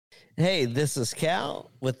Hey, this is Cal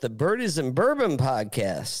with the Birdies and Bourbon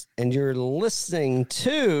podcast, and you're listening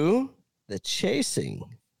to the Chasing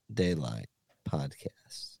Daylight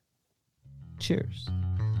podcast. Cheers.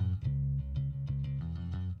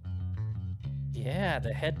 Yeah,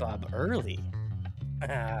 the head bob early.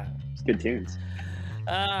 It's good tunes.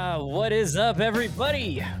 What is up,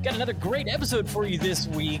 everybody? Got another great episode for you this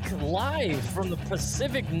week, live from the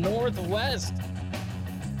Pacific Northwest.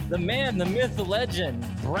 The man, the myth, the legend,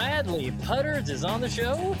 Bradley Putters is on the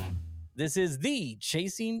show. This is the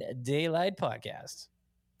Chasing Daylight podcast.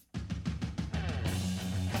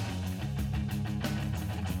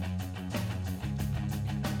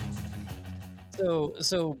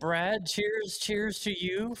 So Brad, cheers to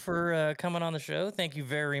you for coming on the show. Thank you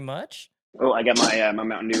very much. Oh, I got my my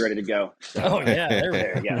Mountain Dew ready to go. So, Oh yeah, there we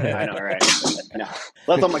go. Yeah, I know, right? No,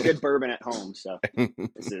 left all my good bourbon at home, so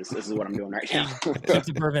this is what I'm doing right now. Keep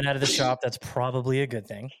the bourbon out of the shop. That's probably a good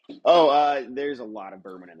thing. Oh, there's a lot of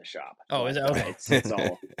bourbon in the shop. Oh, is it? Okay.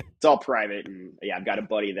 It's all private, and yeah, I've got a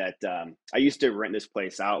buddy that I used to rent this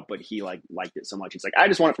place out, but he liked it so much. He's like, I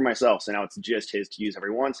just want it for myself, so now it's just his to use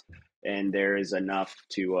every once, and there is enough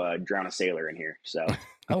to drown a sailor in here. So.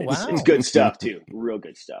 Oh wow, it's good stuff too, real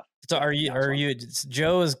good stuff. So are you?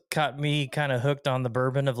 Joe has got me kind of hooked on the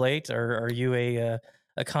bourbon of late. Or are you a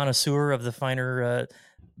connoisseur of the finer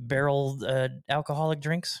barreled alcoholic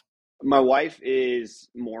drinks? My wife is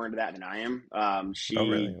more into that than I am. She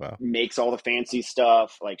really? Wow. makes all the fancy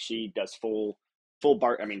stuff. Like she does full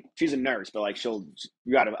bar. I mean, she's a nurse, but like you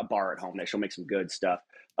got a bar at home that she'll make some good stuff.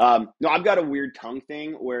 No, I've got a weird tongue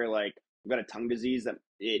thing where like I've got a tongue disease that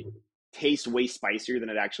it tastes way spicier than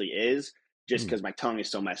it actually is, just because my tongue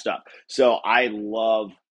is so messed up. So I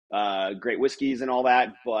love great whiskeys and all that,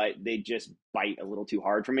 but they just bite a little too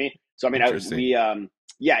hard for me. So I mean,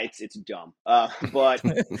 it's dumb. But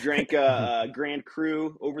drank a Grand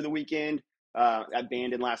Cru over the weekend at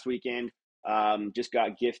Bandon last weekend. Just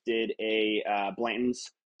got gifted a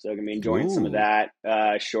Blanton's, so I'm gonna be enjoying some of that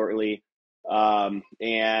shortly. But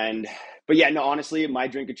yeah, no, honestly, my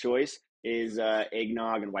drink of choice is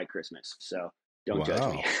eggnog and White Christmas. So don't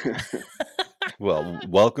judge me. Well,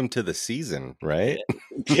 welcome to the season, right?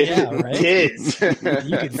 Yeah, right. It is.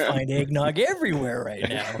 You can find eggnog everywhere right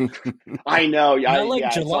now. I know. Not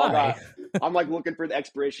like July. I'm like looking for the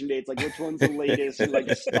expiration dates. Like which one's the latest? Like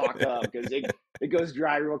to stock up because it goes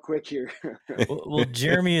dry real quick here. Well,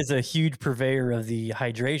 Jeremy is a huge purveyor of the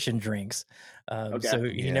hydration drinks, so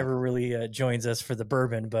he never really joins us for the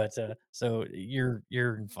bourbon. But so you're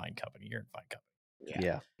in fine company. You're in fine company.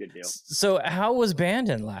 Yeah, good deal. So how was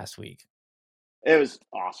Bandon last week? It was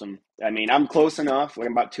awesome. I mean, I'm close enough. Like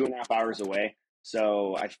I'm about 2.5 hours away.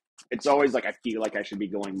 So it's always like I feel like I should be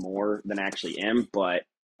going more than I actually am. But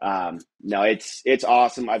no, it's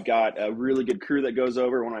awesome. I've got a really good crew that goes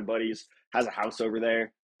over. One of my buddies has a house over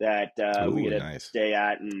there that we get to stay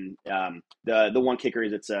at. And the one kicker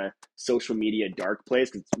is it's a social media dark place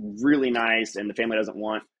because it's really nice. And the family doesn't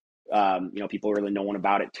want people really knowing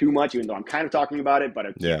about it too much, even though I'm kind of talking about it, but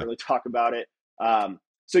I can't really talk about it.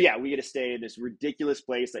 So yeah, we get to stay in this ridiculous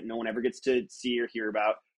place that no one ever gets to see or hear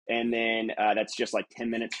about. And then that's just like 10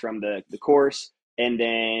 minutes from the course. And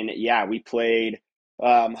then, yeah, we played,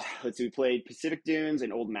 we played Pacific Dunes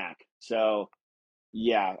and Old Mac. So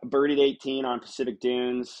yeah, birdied 18 on Pacific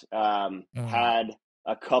Dunes, had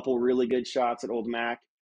a couple really good shots at Old Mac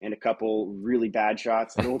and a couple really bad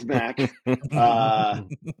shots at Old Mac.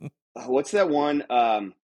 What's that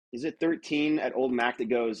one? Is it 13 at Old Mac that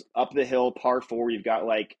goes up the hill, par 4? You've got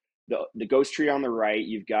like the ghost tree on the right.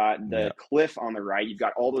 You've got the cliff on the right. You've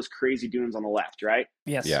got all those crazy dunes on the left, right?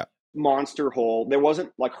 Yes. Yeah. Monster hole. There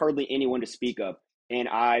wasn't like hardly anyone to speak of. And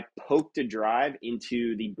I poked a drive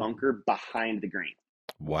into the bunker behind the green.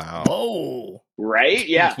 Wow. Oh. Right?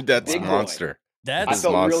 Yeah. That's a monster. I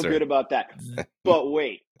felt real good about that. But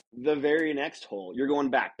wait, the very next hole, you're going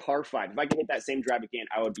back, par 5. If I could hit that same drive again,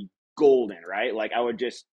 I would be golden, right? Like I would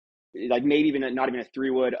just like maybe even not even a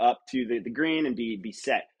 3-wood up to the green and be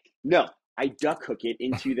set. No, I duck hook it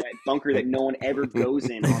into that bunker that no one ever goes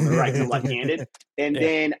in on the right to left-handed. And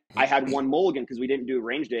then I had one mulligan because we didn't do a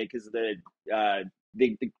range day because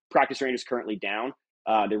the practice range is currently down.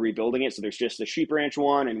 They're rebuilding it. So there's just the sheep ranch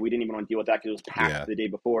one, and we didn't even want to deal with that because it was packed the day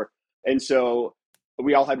before. And so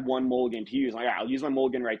we all had one mulligan to use. Like, all right, I'll use my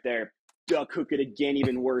mulligan right there. Duck hook it again,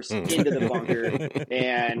 even worse, into the bunker.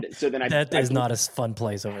 And so then that is not a fun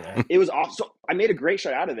place over there. It was awesome. So I made a great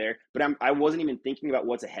shot out of there, but I wasn't even thinking about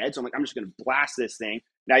what's ahead. So I'm like, I'm just going to blast this thing.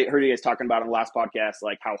 And I heard you guys talking about on the last podcast,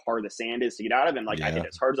 like how hard the sand is to get out of. And like, I did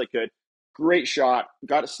as hard as I could. Great shot.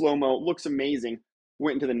 Got a slow-mo. Looks amazing.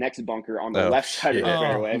 Went into the next bunker on the left side of the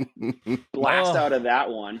fairway. Blast out of that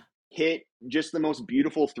one. hit just the most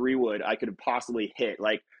beautiful 3-wood I could have possibly hit.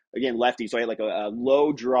 Like, again, lefty. So I had like a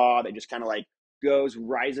low draw that just kind of like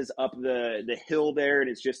rises up the hill there. And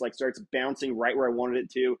it's just like starts bouncing right where I wanted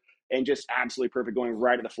it to. And just absolutely perfect, going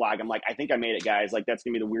right at the flag. I'm like, I think I made it, guys. Like, that's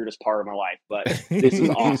going to be the weirdest part of my life, but this is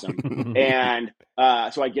awesome. And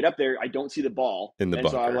so I get up there. I don't see the ball. In the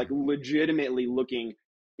bunker. So I'm like legitimately looking,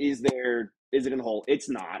 is it in the hole? It's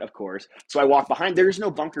not, of course. So I walk behind. There's no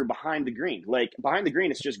bunker behind the green. Like, behind the green,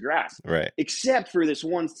 it's just grass. Right. Except for this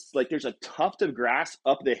one, like, there's a tuft of grass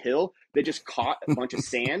up the hill that just caught a bunch of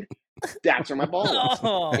sand. That's where my ball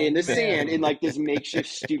was. In the sand, in like this makeshift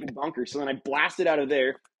stupid bunker. So then I blasted out of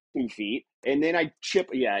there 2 feet, and then I chip.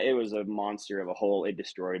 Yeah, it was a monster of a hole. It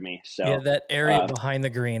destroyed me. So yeah, that area behind the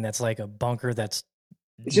green, that's like a bunker. That's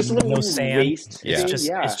it's just a little no sand. waste. It's thing. just,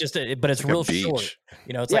 yeah. it's just, but it's like real short.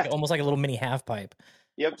 You know, it's like almost like a little mini half pipe.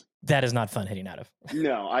 Yep. That is not fun hitting out of.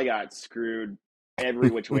 No, I got screwed every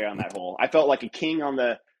which way on that hole. I felt like a king on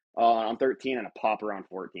the on 13 and a pauper on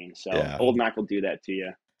 14. So Old Mac will do that to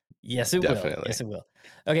you. Yes, it Definitely. will. Yes, it will.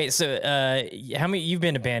 Okay, so how many? You've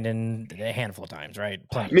been abandoned a handful of times, right?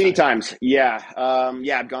 Many times. Yeah.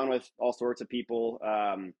 I've gone with all sorts of people.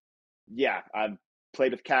 I've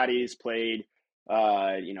played with caddies, played,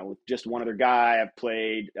 with just one other guy. I've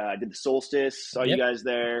played, did the solstice, saw you guys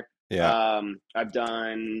there. Yeah. I've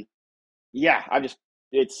done,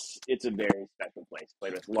 it's a very special place.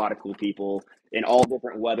 Played with a lot of cool people in all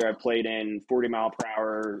different weather. I've played in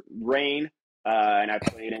 40-mile-per-hour rain. And I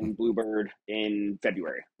played in Bluebird in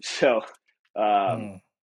February. So, God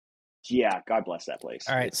bless that place.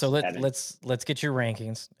 All right, so let's get your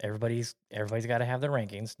rankings. Everybody's got to have their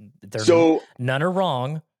rankings. None are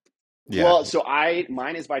wrong. Yeah. Well, so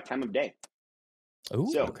mine is by time of day.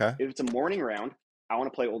 Ooh, so okay. If it's a morning round, I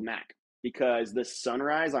want to play Old Mac because the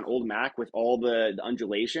sunrise on Old Mac with all the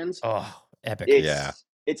undulations. Oh, epic!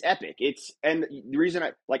 It's epic. And the reason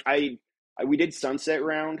we did sunset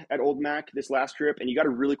round at Old Mac this last trip, and you got a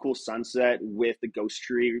really cool sunset with the ghost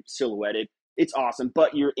tree silhouetted. It's awesome,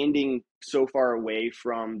 but you're ending so far away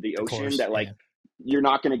from the ocean that you're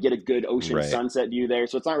not going to get a good ocean sunset view there.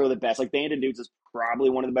 So it's not really the best. Like Bandon Dudes is probably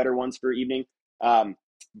one of the better ones for evening.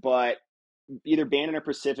 But either Bandon or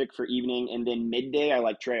Pacific for evening, and then midday I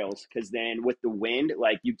like trails because then with the wind,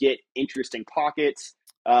 like you get interesting pockets.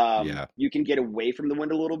 You can get away from the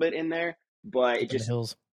wind a little bit in there, but it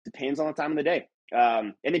just depends on the time of the day.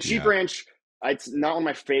 And then Sheep Ranch, it's not one of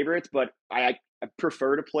my favorites, but I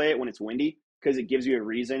prefer to play it when it's windy because it gives you a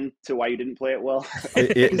reason to why you didn't play it well.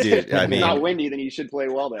 Dude, if it's not windy, then you should play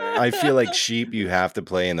well there. I feel like Sheep, you have to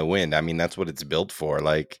play in the wind. I mean, that's what it's built for.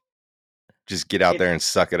 Like, just get out there and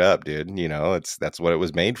suck it up, dude. You know, that's what it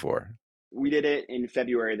was made for. We did it in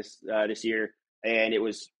February this year, and it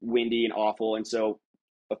was windy and awful. And so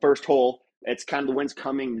the first hole, it's kind of the wind's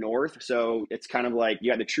coming north, so it's kind of like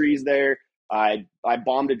you got the trees there. I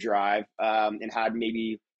bombed a drive and had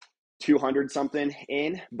maybe 200 something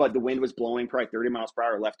in, but the wind was blowing probably 30 miles per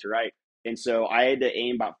hour left to right. And so I had to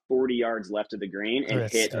aim about 40 yards left of the green and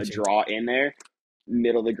hit a draw in there,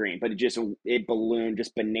 middle of the green. But it ballooned,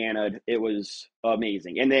 just bananaed. It was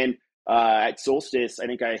amazing. And then at Solstice, I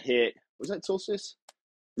think I hit, was that Solstice?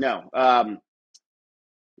 No.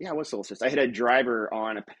 It was Solstice. I hit a driver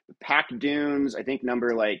on a Pack Dunes, I think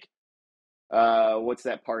number what's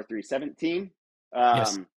that par 3? 17?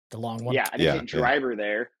 Yes, the long one. Yeah, I think hit driver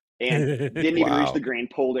there. And didn't even reach the green,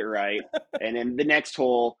 pulled it right. And then the next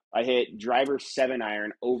hole, I hit driver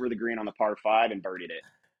 7-iron over the green on the par 5 and birdied it.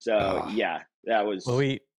 So, that was... Well,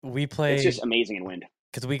 we played... It's just amazing in wind.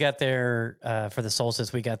 Because we got there for the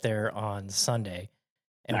solstice, we got there on Sunday.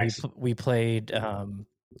 And we played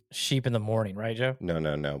Sheep in the morning, right, Joe?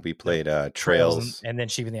 No. We played Trails. And then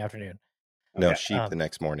Sheep in the afternoon. No, Sheep the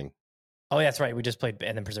next morning. Oh, that's right. We just played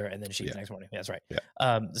and then Preserve and then Sheep the next morning. That's right.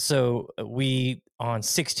 Yeah. So we on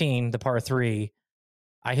 16, the par 3,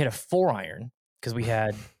 I hit a 4-iron because we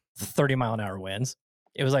had 30-mile-an-hour winds.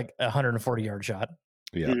 It was like a 140-yard shot.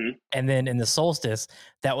 Yeah. Mm-hmm. And then in the solstice,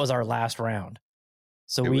 that was our last round.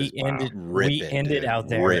 So we ended out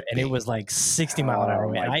there, and it was like 60-mile-an-hour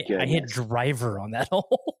wind. I hit driver on that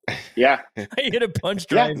hole. Yeah. I hit a punch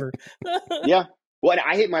driver. Yeah. Well, and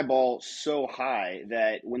I hit my ball so high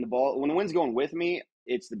that when the wind's going with me,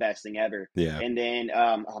 it's the best thing ever. Yeah. And then,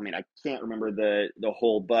 I can't remember the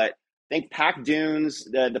hole, but I think Pack Dunes,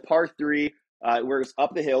 the par 3, where it's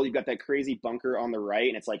up the hill, you've got that crazy bunker on the right,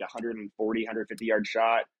 and it's like 140, 150-yard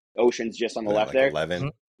shot. Ocean's just on the left there. 11. Mm-hmm.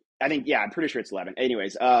 I think, I'm pretty sure it's 11.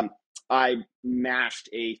 Anyways, I mashed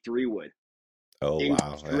a 3-wood. Oh,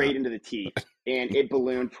 wow. straight into the tee, and it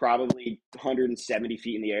ballooned probably 170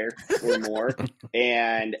 feet in the air or more,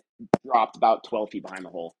 and dropped about 12 feet behind the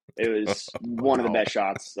hole. It was one of the best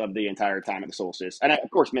shots of the entire time at the Solstice, and I, of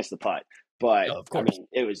course, missed the putt. But Oh, of I course. mean,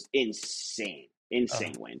 it was insane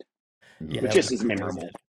wind, Yeah, which that just was is crazy. memorable.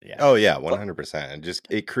 Yeah. Oh yeah, 100%. And just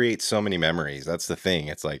it creates so many memories. That's the thing.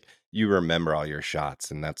 It's like you remember all your shots,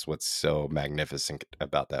 and that's what's so magnificent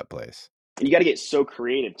about that place. And you got to get so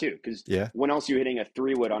creative too, because Yeah. when else are you hitting a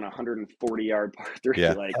 3-wood on a 140-yard par 3?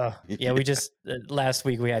 Yeah. Like, Yeah, we just last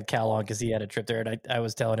week we had Cal on because he had a trip there, and I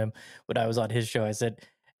was telling him when I was on his show, I said,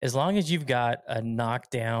 as long as you've got a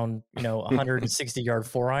knockdown, 160-yard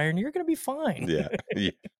 4-iron, you're gonna be fine. Yeah.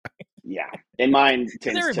 yeah, and mine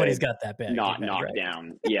tends Everybody's to got that bad. not bad, knock right?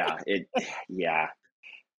 down. Yeah,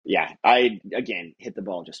 yeah. I again hit the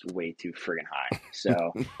ball just way too friggin' high.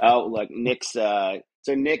 So, oh look, Nick's.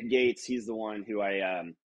 So Nick Gates, he's the one who I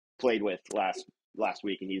played with last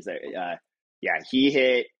week, and he's yeah, he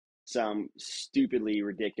hit some stupidly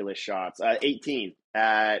ridiculous shots. 18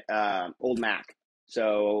 at Old Mac.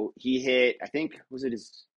 So he hit, I think,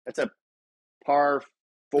 that's a par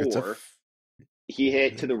 4. He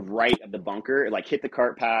hit to the right of the bunker, like hit the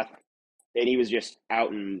cart path, and he was just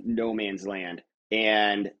out in no man's land.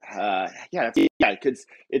 And because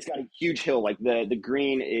it's got a huge hill. Like the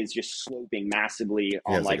green is just sloping massively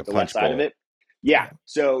on like a the left punch side of bowl. it. Yeah.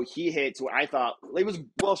 So he hits what I thought it was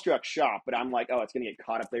well struck shot, but I'm like, oh, it's gonna get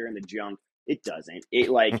caught up there in the junk. It doesn't. It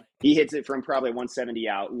like he hits it from probably 170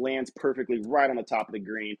 out, lands perfectly right on the top of the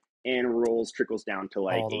green, and trickles down to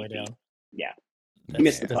like all the 8 way down. feet. Yeah. He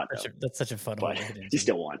missed the putt, that's such a fun but one. he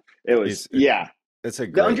still won. It was It's a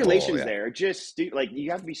great the undulations hole, there just like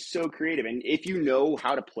you have to be so creative, and if you know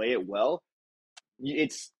how to play it well,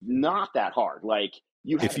 it's not that hard. Like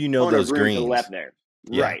if you know those greens to the left there,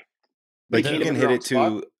 yeah. right? Like you can hit it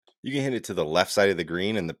to the left side of the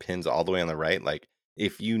green, and the pin's all the way on the right. Like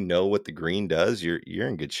if you know what the green does, you're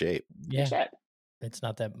in good shape. Yeah, it's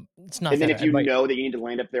not that. And then if you know that you need to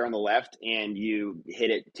land up there on the left, and you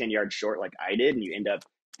hit it 10 yards short, like I did, and you end up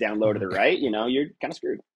down low to the right, you're kind of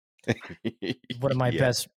screwed. One of my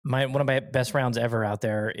best rounds ever out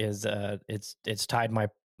there is it's tied my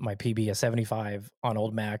PB a 75 on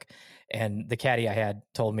Old Mac, and the caddy I had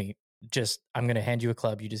told me, I'm going to hand you a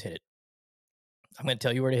club, you just hit it. I'm going to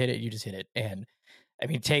tell you where to hit it, you just hit it. And I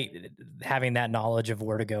mean, having that knowledge of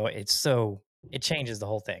where to go, it changes the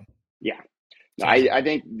whole thing. Yeah. I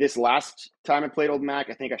think this last time I played Old Mac,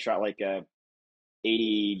 I think I shot like a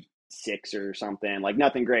 86 or something, like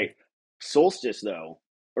nothing great. Solstice though,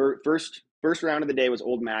 or first round of the day was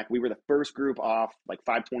Old Mac. We were the first group off, like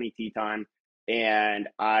 5:20 tee time, and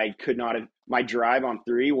I could not have. My drive on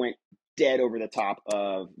 3 went dead over the top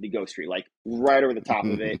of the ghost tree, like right over the top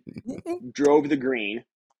of it. Drove the green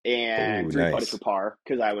and 3 putted for par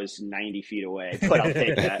because I was 90 feet away, but I'll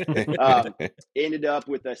take that. Ended up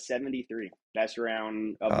with a 73. Best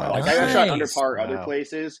round of my life. I got shot under par other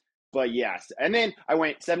places, but yes. And then I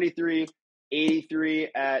went 73, 83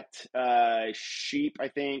 at Sheep, I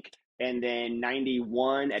think, and then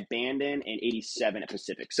 91 at Bandon and 87 at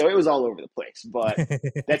Pacific. So it was all over the place. But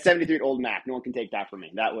that 73 at Old Mac, no one can take that from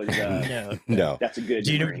me. That was no. That's a good.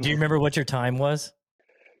 Do you remember what your time was?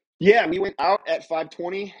 Yeah, we went out at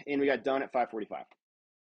 5:20 and we got done at 5:45.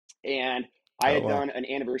 And I had done an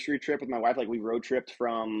anniversary trip with my wife. Like we road tripped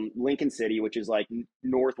from Lincoln City, which is like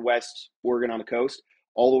northwest Oregon on the coast,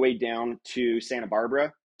 all the way down to Santa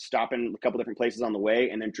Barbara, stopping a couple different places on the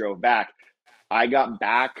way, and then drove back. I got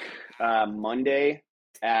back Monday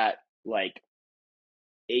at like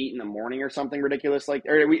 8 in the morning or something ridiculous, 3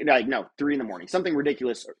 in the morning, something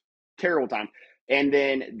ridiculous, terrible time. And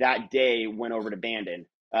then that day went over to Bandon.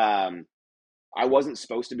 I wasn't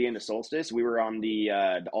supposed to be in the Solstice. We were on the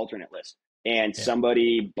alternate list, and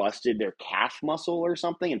somebody busted their calf muscle or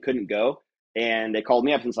something and couldn't go. And they called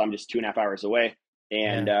me up since I'm just 2.5 hours away,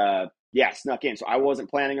 and snuck in. So I wasn't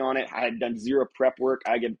planning on it. I had done zero prep work.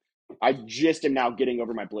 I just am now getting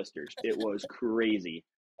over my blisters. It was crazy.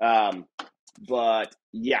 But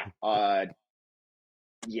it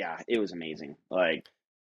was amazing. Like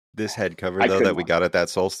this head cover that we got at that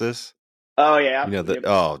Solstice. Oh yeah.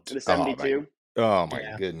 The 72. Oh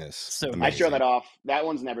my goodness. So amazing. I show that off. That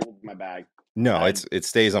one's never in my bag. No, it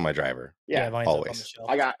stays on my driver. Yeah, always.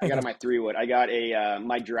 I got on my 3-wood. I got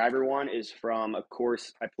my driver one is from a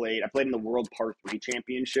course I played in the World Par 3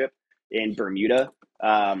 Championship in Bermuda.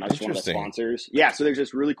 I was one of the sponsors. Yeah, so there's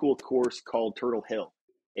this really cool course called Turtle Hill.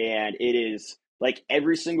 And it is like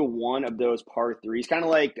every single one of those par 3s, kind of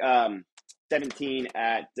like 17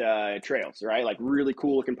 at Trails, right? Like really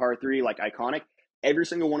cool looking par 3, like iconic. Every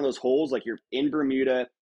single one of those holes, like you're in Bermuda,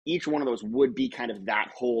 each one of those would be kind of that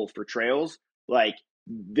hole for trails. Like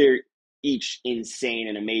they're each insane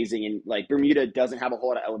and amazing. And like Bermuda doesn't have a whole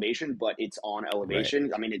lot of elevation, but it's on elevation.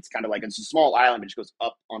 Right. I mean, it's kind of like, it's a small island, but it just goes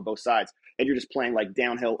up on both sides. And you're just playing like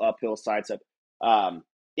downhill, uphill, side step.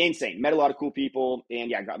 Insane. Met a lot of cool people. And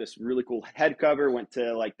yeah, got this really cool head cover, went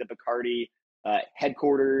to like the Bacardi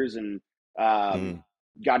headquarters and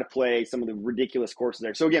got to play some of the ridiculous courses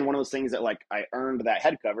there. So again, one of those things that like I earned that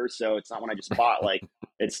head cover. So it's not when I just bought, like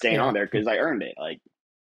it's staying on there because I earned it. Like,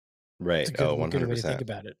 right. Good, 100%. Good way to think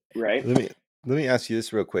about it. Right. Let me ask you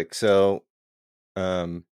this real quick. So,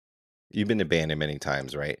 you've been to Bandon many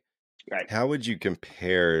times, right? Right. How would you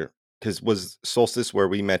compare? Because was Solstice where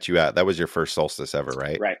we met you at? That was your first Solstice ever,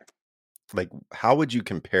 right? Right. Like, how would you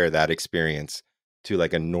compare that experience to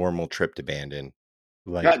like a normal trip to Bandon?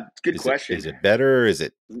 Like, good question. Is it better? Is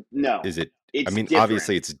it no? Is it? It's I mean, different.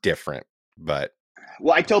 obviously it's different, but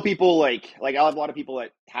well, I tell people like I have a lot of people that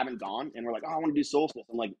haven't gone and we're like, oh, I want to do Solstice.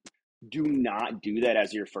 I'm like, do not do that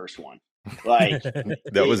as your first one. Like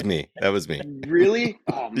that was me. Really?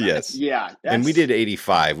 Oh, man. Yes. Yeah. And we did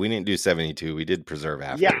 85. We didn't do 72. We did preserve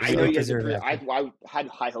after. Yeah, I know you guys did. I had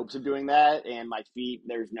high hopes of doing that, and my feet.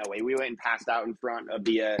 There's no way. We went and passed out in front of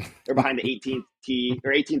the or behind the 18th tee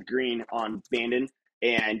or 18th green on Bandon,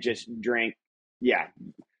 and just drank. Yeah,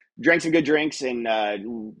 drank some good drinks, and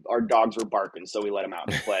our dogs were barking, so we let them out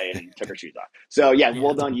to play and took our shoes off. So yeah,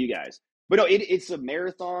 well done, you guys. But no, it's a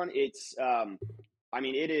marathon. It's I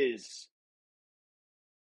mean, it is.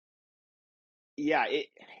 Yeah,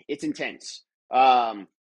 it's intense. You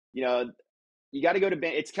know, you got to go to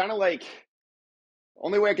bed. It's kind of like,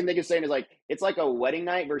 only way I can think of saying is like, it's like a wedding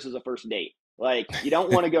night versus a first date. Like, you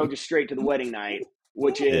don't want to go just straight to the wedding night,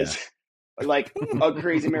 which is like a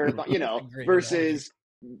crazy marathon, you know, versus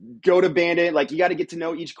go to Bandon. Like, you got to get to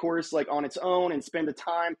know each course like on its own and spend the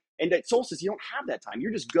time. And at Solstice, you don't have that time.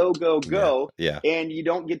 You're just go. Yeah. And you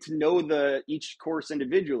don't get to know each course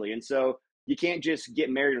individually. And so you can't just get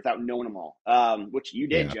married without knowing them all, which you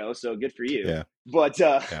did, Joe. So good for you. Yeah. But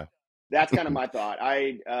that's kind of my thought.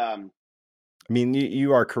 I mean,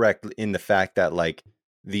 you are correct in the fact that like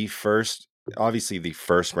obviously the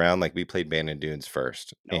first round, like we played Bandon Dunes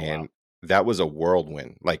first, and that was a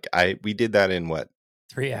whirlwind. Like we did that in what?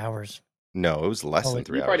 3 hours. No, it was less than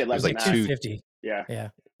 3 hours. Probably did less it was like 250. Yeah.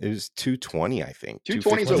 It was 220, I think.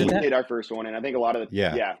 220 is what we did our first one, and I think a lot of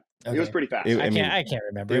Okay. It was pretty fast. I can't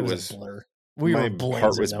remember. It was a blur. My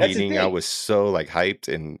heart was beating. I was so like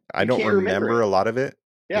hyped, and I don't remember a lot of it.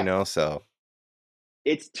 Yeah. You know, so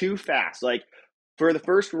it's too fast. Like for the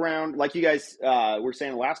first round, like you guys were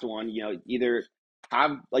saying the last one, you know, either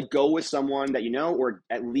go with someone that you know, or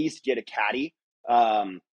at least get a caddy.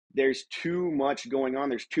 There's too much going on.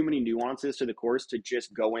 There's too many nuances to the course to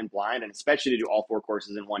just go in blind, and especially to do all 4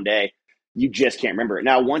 courses in one day, you just can't remember it.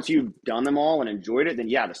 Now, once you've done them all and enjoyed it, then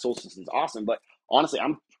the Solstice is awesome. But honestly,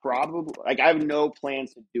 I'm probably I have no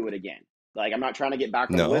plans to do it again. Like, I'm not trying to get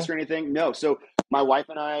back on the list or anything. No. So my wife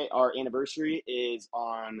and I, our anniversary is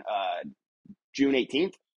on June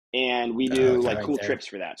 18th, and we do cool trips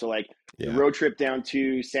for that. So like the road trip down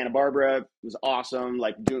to Santa Barbara was awesome.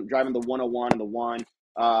 Like driving the 101 and the 1.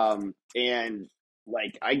 And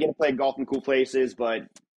like I get to play golf in cool places, but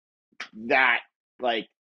that like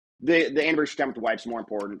the anniversary time with the wife's more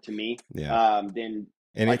important to me. Than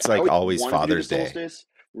it's like always Father's Day.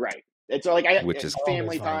 Right. It's like which is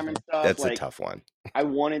family time and stuff. That's a tough one. I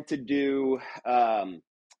wanted to do it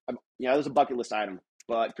was a bucket list item.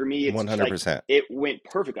 But for me, it's 100%. Like, it went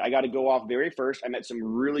perfectly. I got to go off very first. I met some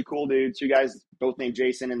really cool dudes. 2 guys, both named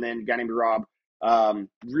Jason, and then a guy named Rob.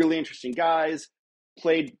 Really interesting guys.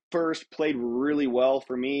 Played really well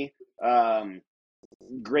for me.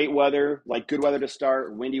 Great weather, like good weather to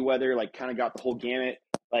start, windy weather, like kind of got the whole gamut.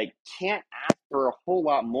 Like, can't ask for a whole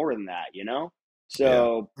lot more than that, you know?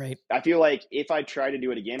 So I feel like if I try to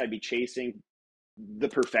do it again, I'd be chasing the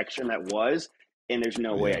perfection that was, and there's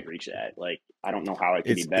no way I'd reach that. Like, I don't know how it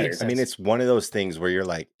could be better. I mean, it's one of those things where you're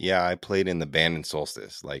like, I played in the Bandon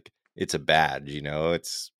Solstice. Like, it's a badge, you know?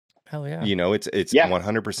 It's hell yeah. You know, it's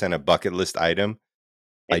 100% a bucket list item.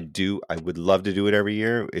 I would love to do it every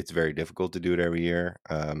year. It's very difficult to do it every year.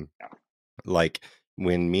 Like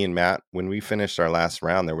when me and Matt, when we finished our last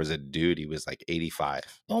round, there was a dude, he was like 85.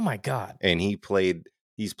 Oh my God. And he's played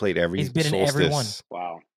every He's been Solstice in every one.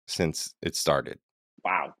 Wow. Since it started.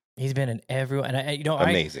 Wow. He's been in every one. And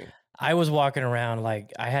amazing. I was walking around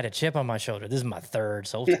like I had a chip on my shoulder. This is my 3rd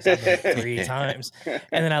Solstice. I've been 3 times. And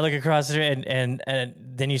then I look across the street and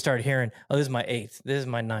then you start hearing, oh, this is my 8th. This is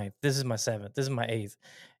my 9th. This is my 7th. This is my 8th.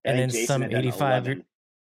 And then some 85.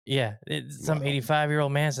 Yeah. Some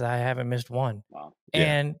 85-year-old man said, I haven't missed one. Wow.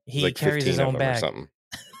 And he like carries his own bag. Or something.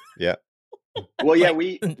 Yeah. Well, yeah,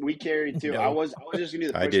 Like, we carried too. no. I was just gonna do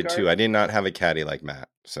the push I did cart. too. I did not have a caddy like Matt,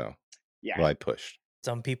 so Yeah. well, I pushed.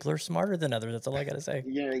 Some people are smarter than others. That's all I got to say.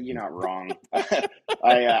 Yeah, you're not wrong.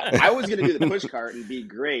 I was gonna do the push cart and be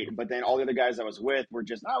great, but then all the other guys I was with were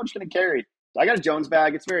just, we're just gonna carry. So I got a Jones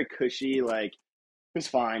bag. It's very cushy, like it was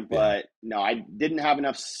fine, but no, I didn't have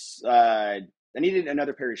enough. I needed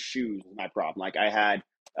another pair of shoes. Was my problem. Like I had.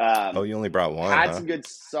 Oh, you only brought one. Had huh? some good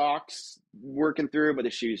socks working through, but the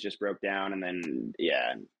shoes just broke down, and then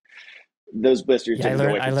those blisters Yeah, didn't go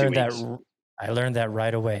away for I 2 learned weeks. that. I learned that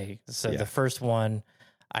right away. So Yeah. the first one,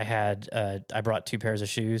 I had. I brought 2 pairs of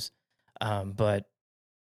shoes, but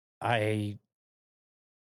I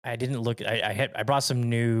didn't look. I brought some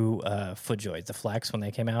new FootJoys, the Flex, when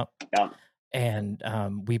they came out. Yeah. And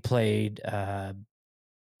we played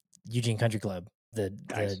Eugene Country Club the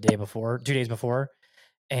Nice. day before, 2 days before,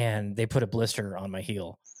 and they put a blister on my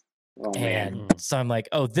heel. Oh And man, so I'm like,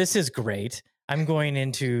 oh, this is great. I'm going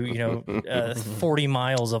into 40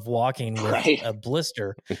 miles of walking with Right. a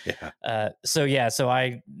blister. Yeah. So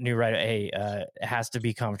I knew right, hey, it has to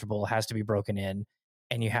be comfortable, it has to be broken in,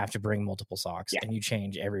 and you have to bring multiple socks, and you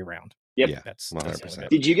change every round. Yep. Yeah. That's 100%.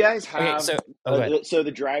 Did you guys have Okay, so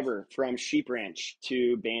the driver from Sheep Ranch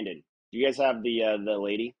to Bandon? Do you guys have the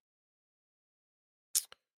lady?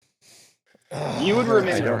 You would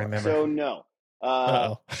remember. I don't remember. So no.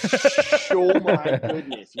 Uh-oh. Oh my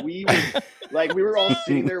goodness, we were all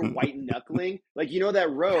sitting there white knuckling, like that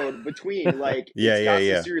road between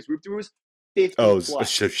Yeah. Serious Roof Through was 50 Oh,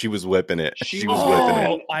 plus. so she was whipping it. She was was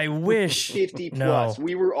whipping whipping it. I wish 50 plus.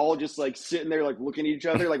 We were all just like sitting there, like looking at each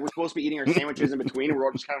other, like we're supposed to be eating our sandwiches in between, and we're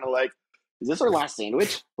all just kind of like, is this our last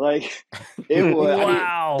sandwich? Like it was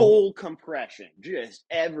Wow. full compression, just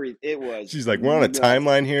it was. She's like, we're on a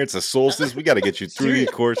timeline here. It's a solstice. We got to get you through these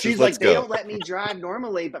courses. She's Let's like, they go. don't let me drive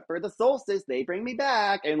normally, but for the solstice, they bring me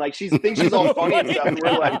back. And like, she thinks she's all funny and stuff. And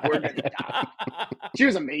we're like, we're gonna die. She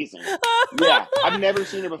was amazing. Yeah, I've never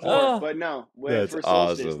seen her before, but no, That's for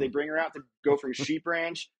solstice, awesome. they bring her out to go from Sheep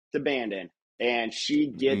Ranch to Bandon, and she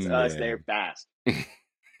gets us there fast.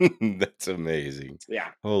 That's amazing. Yeah,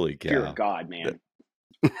 Holy cow! Pure God, man.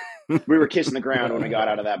 We were kissing the ground when we got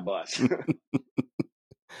out of that bus.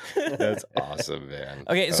 That's awesome, man.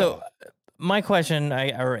 Okay, so my question,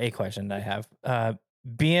 a question I have,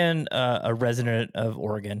 being a resident of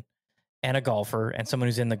Oregon and a golfer and someone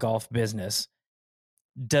who's in the golf business,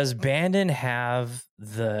 does Bandon have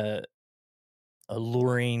the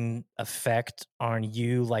alluring effect on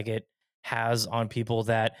you like it has on people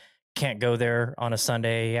that can't go there on a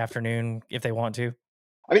Sunday afternoon if they want to?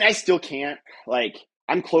 I mean, I still can't. Like,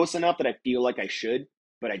 I'm close enough that I feel like I should,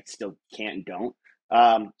 but I still can't and don't.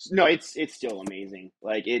 No, it's still amazing.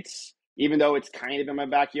 Like, it's, even though it's kind of in my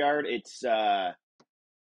backyard, it's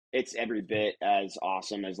every bit as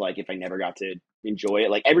awesome as like if I never got to enjoy it.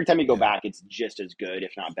 Like every time you go back, it's just as good,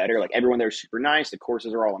 if not better. Like everyone there's super nice. The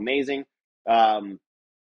courses are all amazing.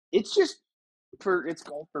 It's just it's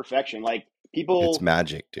golf perfection. Like people, it's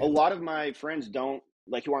magic, dude. A lot of my friends don't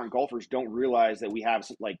who aren't golfers don't realize that we have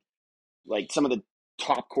like some of the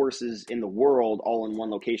top courses in the world all in one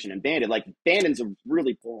location in Bandon. Like Bandon's a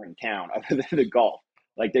really boring town other than the golf.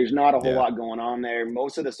 Like there's not a whole lot going on there.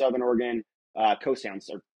 Most of the Southern Oregon coast towns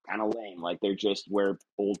are kind of lame. Like they're just where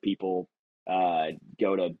old people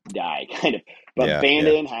go to die, kind of. But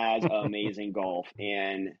Bandon has amazing golf,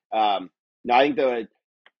 and no, I think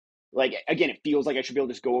again, it feels like I should be able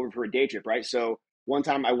to just go over for a day trip, right? So one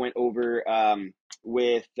time I went over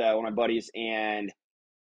with one of my buddies, and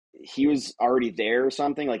he was already there or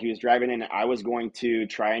something. Like he was driving in, and I was going to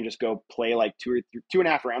try and just go play like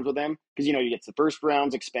 2.5 rounds with them, because you get the first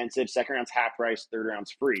round's expensive, second round's half price, third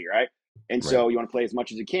round's free, right? And so you want to play as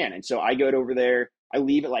much as you can. And so I go over there. I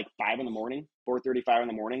leave at like 5 in the morning, 4:35 in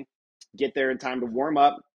the morning, get there in time to warm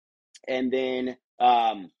up, and then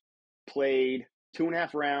played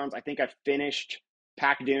 2.5 rounds. I think I finished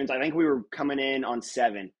Pack Dunes. I think we were coming in on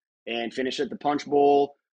 7 and finished at the Punch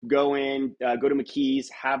Bowl, go in, go to McKee's,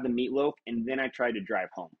 have the meatloaf, and then I tried to drive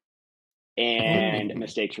home. And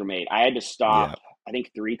mistakes were made. I had to stop, I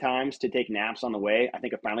think 3 times to take naps on the way. I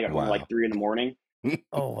think I finally got home like 3 in the morning.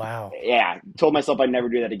 Oh, wow. Yeah. Told myself I'd never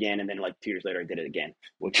do that again. And then like 2 years later, I did it again,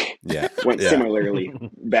 which went similarly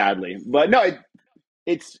badly. But no,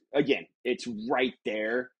 it's right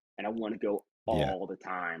there. And I want to go all the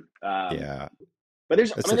time. But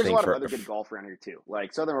there's a lot of other good golf around here too.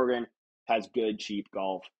 Like Southern Oregon has good, cheap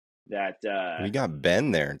golf that we got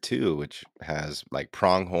Bend there too, which has like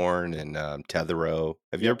Pronghorn and Tetherow.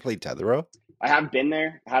 Have you ever played Tetherow? I have been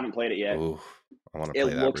there. I haven't played it yet. Ooh, I want to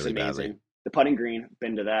play that looks really amazing. badly. The putting green.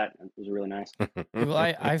 Been to that. It was really nice. Well,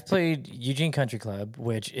 I've played Eugene Country Club,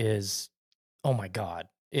 which is, oh my God,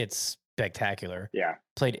 it's spectacular. Yeah.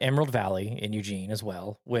 Played Emerald Valley in Eugene as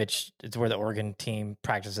well, which is where the Oregon team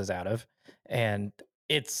practices out of. And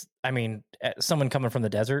it's, I mean, someone coming from the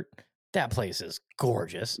desert, that place is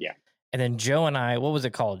gorgeous. Yeah. And then Joe and I, what was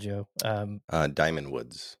it called, Joe? Diamond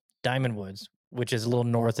Woods. Diamond Woods, which is a little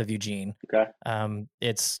north of Eugene. Okay.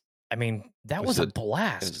 It's, I mean, that was a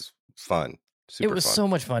blast. It was fun. It was so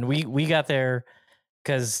much fun. We got there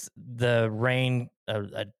because the rain,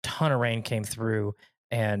 a ton of rain came through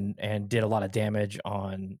and did a lot of damage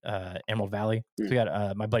on Emerald Valley. So we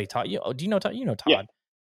got my buddy Todd. Do you know Todd? You know Todd.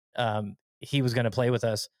 Yeah. He was going to play with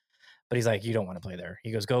us, but he's like, you don't want to play there.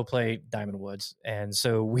 He goes, go play Diamond Woods. And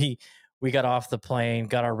so we got off the plane,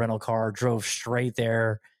 got our rental car, drove straight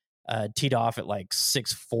there, teed off at like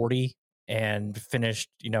 6:40 and finished,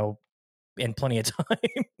 in plenty of time.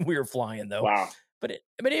 We were flying though. Wow. But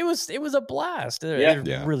it was a blast.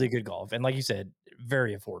 Really good golf. And like you said,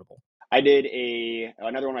 very affordable. I did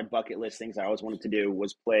another one of my bucket list things I always wanted to do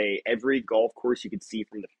was play every golf course you could see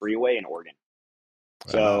from the freeway in Oregon.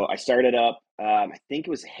 So I started up, I think it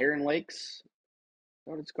was Heron Lakes. Is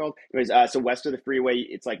that what it's called? Anyways, so west of the freeway,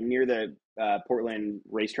 it's like near the Portland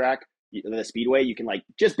racetrack, the speedway. You can like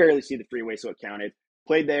just barely see the freeway, so it counted.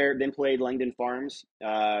 Played there, then played Langdon Farms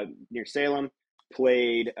near Salem.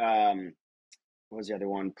 Played, what was the other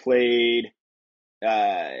one? Played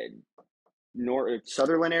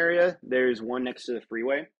Sutherland area. There's one next to the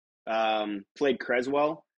freeway. Played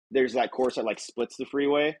Creswell. There's that course that like splits the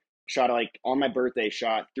freeway. Shot like on my birthday,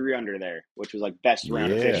 shot 3 under there, which was like best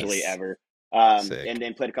round officially ever. And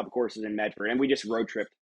then played a couple courses in Medford, and we just road trip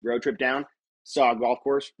down, saw a golf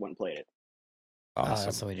course, went and played it. Awesome.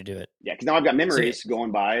 That's the way to do it. Yeah, because now I've got memories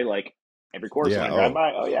going by like every course. When I drive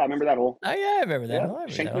by, oh yeah, I remember that hole. Oh yeah, I remember that. Yeah,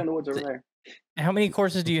 Shankland in the woods over there. How many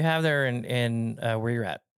courses do you have there in where you're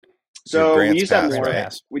at? So we used to have more.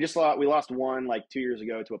 Right? We lost one like 2 years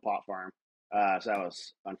ago to a pot farm. So that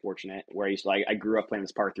was unfortunate. Where I used to I grew up playing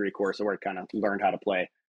this par 3 course, so where I kind of learned how to play.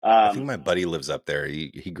 I think my buddy lives up there.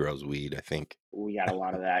 He grows weed, I think. We got a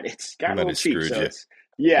lot of that. It's got a little cheap. So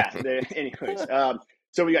yeah. Anyways,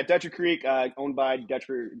 so we got Dutcher Creek, owned by Dutch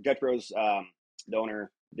Bros, the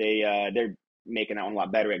owner. They're making that one a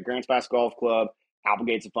lot better. At Grants Pass Golf Club,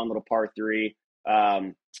 Applegate's a fun little par 3.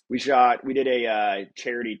 We did a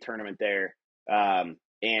charity tournament there, and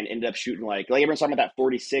ended up shooting like everyone's talking about that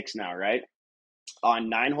 46 now, right? On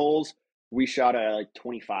 9 holes, we shot a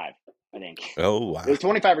 25, I think. Oh, wow. It was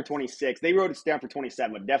 25 or 26. They wrote it down for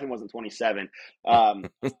 27, but it definitely wasn't 27.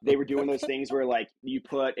 They were doing those things where like you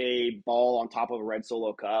put a ball on top of a red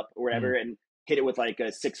Solo cup or whatever and hit it with like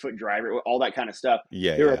a 6-foot driver, all that kind of stuff.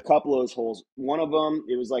 Yeah. There were a couple of those holes. One of them,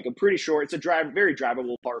 it was like a pretty short, it's a very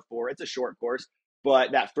drivable par 4. It's a short course,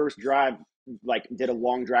 but that first drive, like did a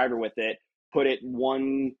long driver with it, put it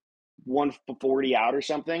 140 out or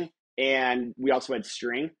something. And we also had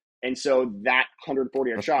string. And so that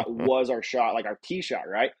 140-yard shot was our shot, like our tee shot,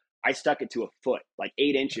 right? I stuck it to a foot, like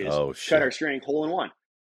 8 inches, cut our string, hole in one.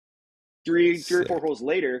 Three or 4 holes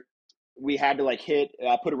later, we had to like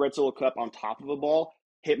put a red Solo cup on top of a ball,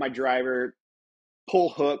 hit my driver, pull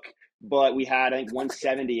hook, but we had, I think,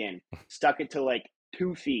 170 in. Stuck it to like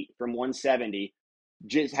 2 feet from 170,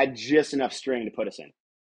 had just enough string to put us in.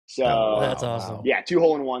 So that's awesome. Yeah, 2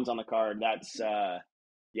 hole-in-ones on the card. That's,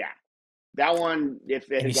 that one,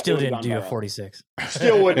 and you still didn't do a 46.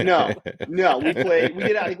 Still wouldn't. No. We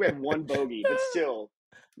did. I think we had 1 bogey, but still,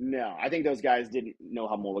 no. I think those guys didn't know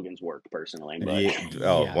how mulligans worked personally. But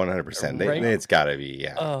 100%. It's got to be.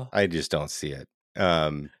 Yeah, I just don't see it.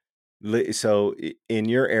 So in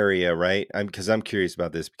your area, right? Because I'm curious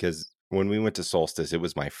about this because when we went to Solstice, it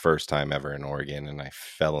was my first time ever in Oregon, and I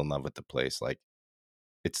fell in love with the place. Like,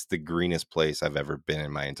 it's the greenest place I've ever been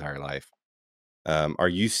in my entire life. Are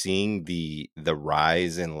you seeing the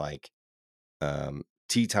rise in like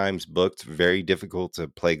tee times booked? Very difficult to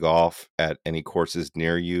play golf at any courses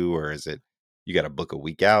near you, or is it you got to book a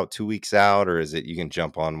week out, 2 weeks out, or is it you can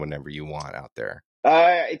jump on whenever you want out there?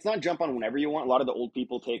 It's not jump on whenever you want. A lot of the old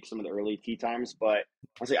people take some of the early tee times, but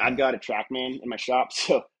honestly, I've got a TrackMan in my shop,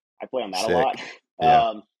 so I play on that a lot.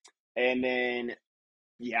 Yeah. And then.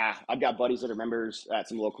 Yeah, I've got buddies that are members at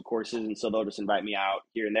some local courses, and so they'll just invite me out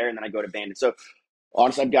here and there, and then I go to Bandon. So,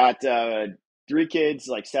 honestly, I've got 3 kids,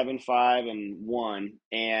 like 7, 5, and 1,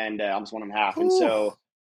 and I'm just 1.5. And so,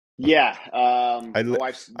 yeah. I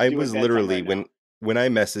was literally, when I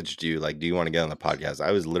messaged you, like, do you want to get on the podcast?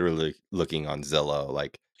 I was literally looking on Zillow,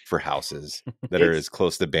 like, for houses that are as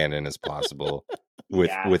close to Bandon as possible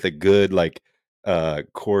with a good, like,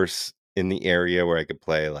 course in the area where I could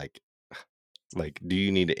play, like, Like, do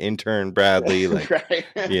you need an intern, Bradley? Like, right.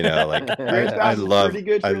 like Grants I Pass is love, pretty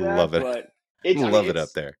good for I that, love it. but Love it up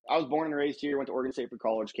there. I was born and raised here, went to Oregon State for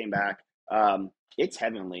college, came back. It's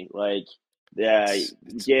heavenly. Like,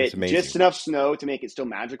 It's get amazing. just enough snow to make it still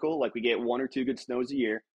magical. Like, we get 1 or 2 good snows a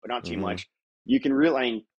year, but not too much. You can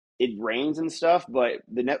really, it rains and stuff, but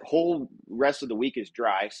the whole rest of the week is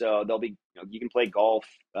dry. So there'll be, you can play golf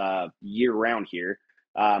year round here.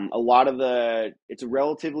 A lot of it's a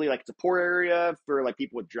relatively, like, it's a poor area for like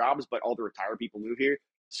people with jobs, but all the retired people move here.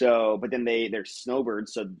 So, but then they're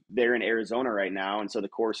snowbirds. So they're in Arizona right now. And so the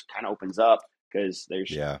course kind of opens up because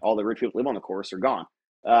there's all the rich people that live on the course are gone.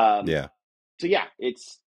 So yeah,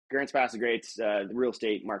 it's Grants Pass is great. It's, the real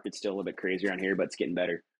estate market's still a little bit crazy around here, but it's getting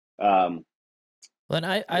better. Well, and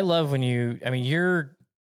I love when you're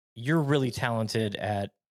really talented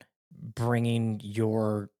at bringing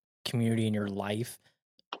your community and your life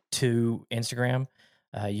to Instagram.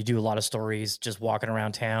 You do a lot of stories just walking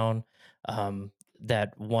around town.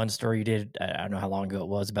 That one story you did, I don't know how long ago it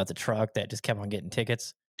was, about the truck that just kept on getting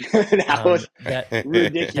tickets. That was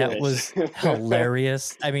ridiculous. That was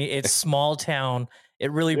hilarious. I mean, it's small town.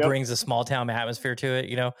 It really brings a small town atmosphere to it,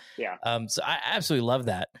 Yeah. So I absolutely love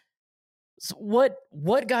that. So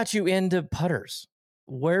what got you into putters?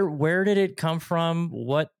 Where did it come from?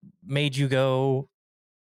 What made you go,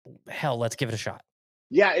 hell, let's give it a shot?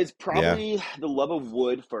 Yeah, it's probably the love of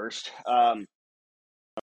wood first. I'll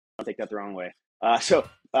take that the wrong way. So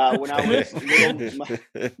when I was little,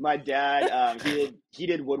 my dad, he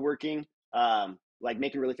did woodworking, like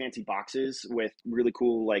making really fancy boxes with really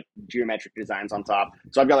cool like geometric designs on top.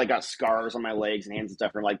 So I've got scars on my legs and hands and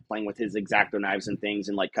stuff from like playing with his X-Acto knives and things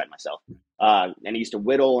and like cutting myself. And he used to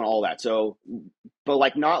whittle and all that. So, but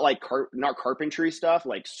like not carpentry stuff,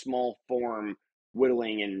 like small form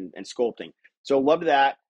whittling and sculpting. So loved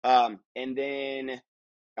that. And then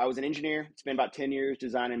I was an engineer. Spent about 10 years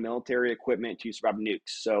designing military equipment to survive nukes.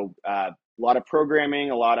 So a lot of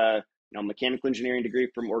programming, a lot of mechanical engineering degree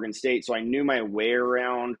from Oregon State. So I knew my way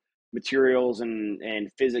around materials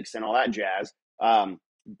and physics and all that jazz.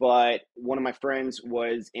 But one of my friends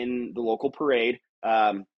was in the local parade,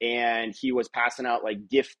 and he was passing out like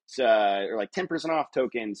gifts or like 10% off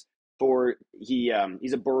tokens for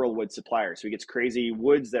he's a burl wood supplier. So he gets crazy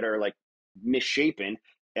woods that are like misshapen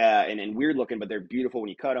and weird looking, but they're beautiful when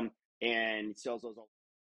you cut them, and he sells those all.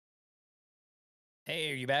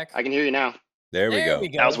 Hey, are you back? I can hear you now. There we go.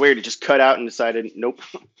 That was weird. It just cut out and decided, nope.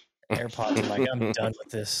 AirPods are like, I'm done with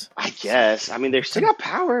this. I guess. I mean, they're still got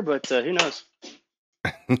power, but who knows?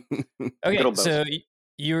 Okay, so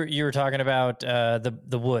you were talking about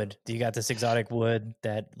the wood. You got this exotic wood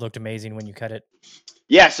that looked amazing when you cut it.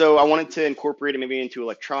 Yeah, so I wanted to incorporate it maybe into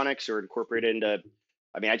electronics or incorporate it into,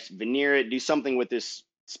 I just veneer it, do something with this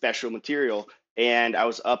special material. And I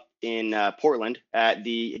was up in Portland at have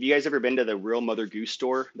you guys ever been to the Real Mother Goose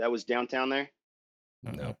store that was downtown there?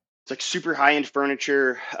 No. It's like super high-end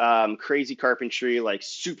furniture, crazy carpentry, like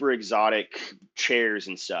super exotic chairs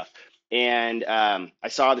and stuff. And I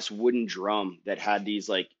saw this wooden drum that had these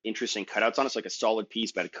like interesting cutouts on it. It's like a solid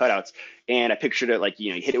piece, but it cutouts. And I pictured it like,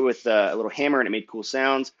 you hit it with a little hammer and it made cool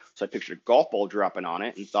sounds. So I pictured a golf ball dropping on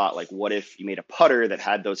it and thought like, what if you made a putter that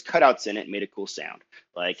had those cutouts in it and made a cool sound?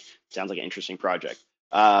 Like, sounds like an interesting project.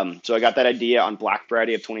 So I got that idea on Black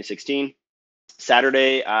Friday of 2016.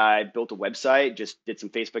 Saturday, I built a website, just did some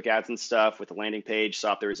Facebook ads and stuff with a landing page,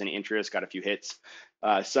 saw if there was any interest, got a few hits.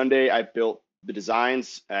 Sunday, I built the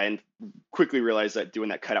designs and quickly realized that doing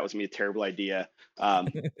that cutout was going to be a terrible idea.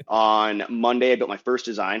 On Monday, I built my first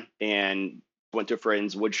design and went to a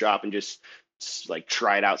friend's wood shop and just like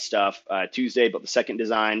tried out stuff. Tuesday, built the second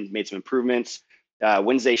design, made some improvements.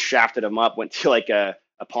 Wednesday, shafted them up, went to like a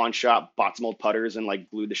pawn shop, bought some old putters and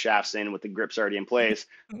like glued the shafts in with the grips already in place.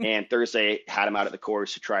 And Thursday, had them out at the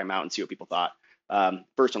course to try them out and see what people thought.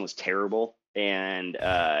 First one was terrible, and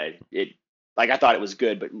I thought it was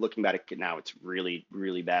good, but looking back at it now, it's really,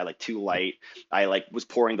 really bad. Like too light. I like was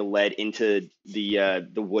pouring the lead into the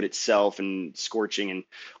wood itself and scorching and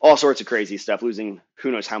all sorts of crazy stuff, losing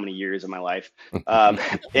who knows how many years of my life.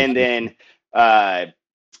 And then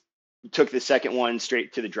took the second one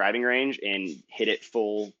straight to the driving range and hit it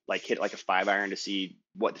like a 5-iron to see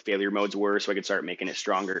what the failure modes were so I could start making it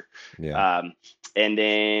stronger. Yeah. And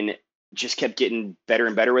then just kept getting better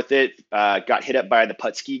and better with it. Got hit up by the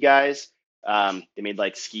putt ski guys. They made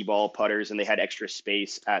like skee ball putters and they had extra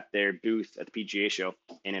space at their booth at the PGA show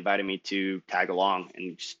and invited me to tag along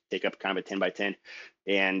and just take up kind of a 10 by 10.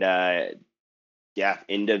 And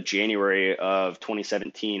end of January of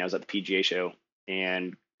 2017, I was at the PGA show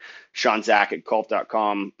and Sean Zach at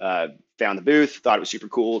golf.com found the booth, thought it was super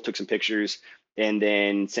cool, took some pictures, and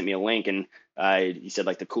then sent me a link, and he said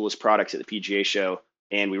like the coolest products at the PGA show,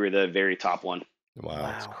 and we were the very top one. Wow.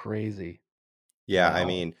 That's crazy. Yeah, Wow. I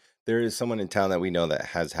mean, there is someone in town that we know that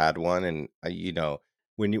has had one, and you know,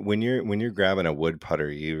 when you're grabbing a wood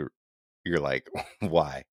putter, you're like,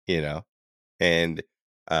 why, you know? And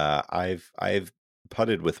I've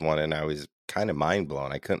putted with one, and I was kind of mind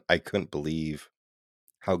blown. I couldn't believe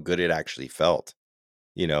how good it actually felt,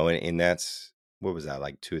 you know. And that's, what was that,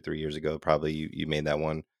 like 2 or 3 years ago? Probably you made that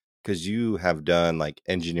one, because you have done like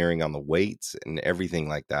engineering on the weights and everything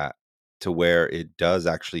like that, to where it does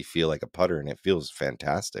actually feel like a putter, and it feels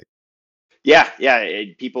fantastic. Yeah,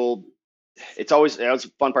 people. That was a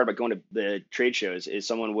fun part about going to the trade shows is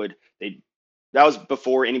that was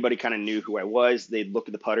before anybody kind of knew who I was. They'd look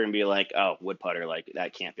at the putter and be like, "Oh, wood putter, like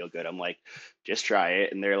that can't feel good." I'm like, "Just try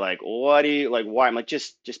it." And they're like, "What do you like? Why?" I'm like,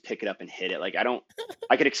 "Just pick it up and hit it." Like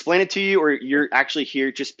I could explain it to you, or you're actually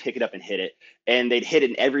here. Just pick it up and hit it. And they'd hit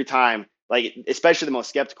it, and every time, like especially the most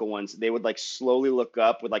skeptical ones, they would like slowly look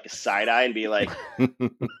up with like a side eye and be like,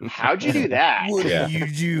 "How'd you do that?" What Yeah. are you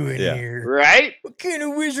doing Yeah. here? Right? What kind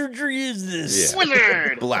of wizardry is this? Yeah.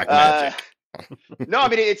 Wizard. Black magic. No, I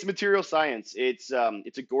mean it's material science. It's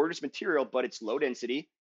a gorgeous material, but it's low density,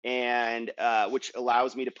 and which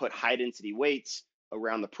allows me to put high density weights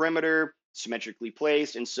around the perimeter, symmetrically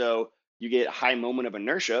placed, and so you get high moment of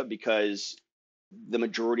inertia because the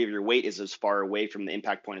majority of your weight is as far away from the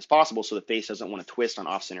impact point as possible, so the face doesn't want to twist on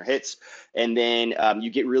off center hits. And then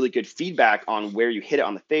you get really good feedback on where you hit it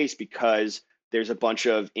on the face because there's a bunch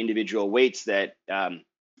of individual weights that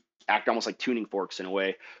act almost like tuning forks in a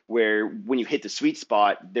way, where when you hit the sweet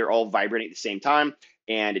spot, they're all vibrating at the same time,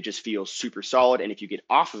 and it just feels super solid. And if you get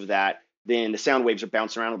off of that, then the sound waves are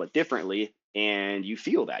bouncing around a little bit differently, and you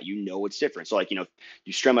feel that, you know, it's different. So like, you know,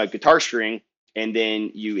 you strum a guitar string and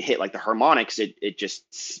then you hit like the harmonics, it just,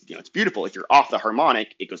 you know, it's beautiful. If you're off the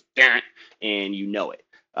harmonic, it goes "Dun," and you know it.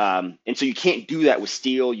 And so you can't do that with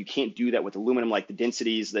steel. You can't do that with aluminum. Like the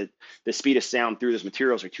densities, the speed of sound through those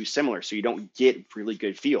materials are too similar. So you don't get really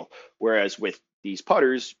good feel. Whereas with these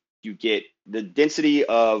putters, you get the density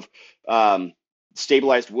of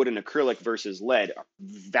stabilized wood and acrylic versus lead are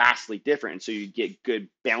vastly different. And so you get good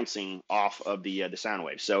bouncing off of the sound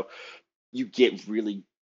waves. So you get really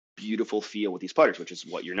beautiful feel with these putters, which is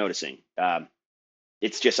what you're noticing.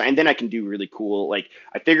 It's just, and then I can do really cool, like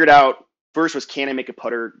I figured out first was, can I make a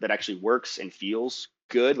putter that actually works and feels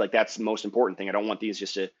good? Like that's the most important thing. I don't want these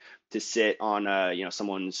just to sit on you know,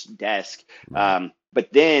 someone's desk.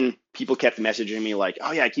 But then people kept messaging me like,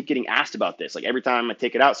 "Oh yeah, I keep getting asked about this. Like every time I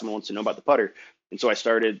take it out, someone wants to know about the putter." And so I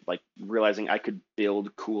started like realizing I could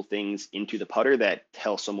build cool things into the putter that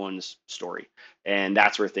tell someone's story. And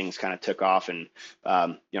that's where things kind of took off. And you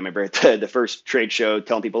know, I remember at the first trade show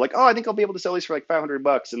telling people like, "Oh, I think I'll be able to sell these for like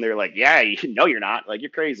 $500." And they're like, "Yeah, no, you're not. Like, you're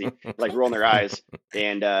crazy." Like rolling their eyes.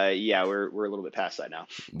 And yeah, we're a little bit past that now.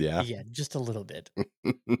 Yeah. Yeah, just a little bit.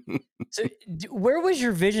 So, where was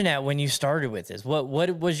your vision at when you started with this? What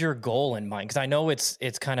was your goal in mind? Because I know it's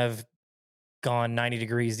kind of gone 90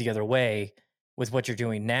 degrees the other way with what you're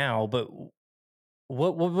doing now. But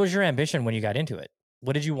what was your ambition when you got into it?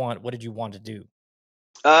 What did you want? What did you want to do?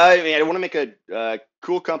 I mean, I want to make a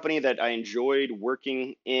cool company that I enjoyed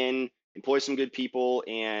working in, employ some good people,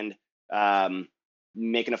 and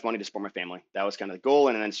make enough money to support my family. That was kind of the goal.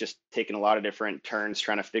 And then it's just taken a lot of different turns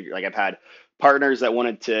trying to figure, like I've had partners that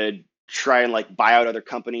wanted to try and like buy out other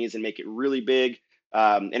companies and make it really big.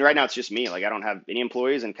 And right now it's just me. Like I don't have any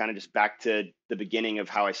employees, and kind of just back to the beginning of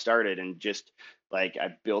how I started, and just like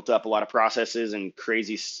I've built up a lot of processes and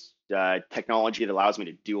crazy technology that allows me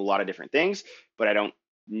to do a lot of different things, but I don't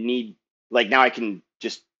need, like now I can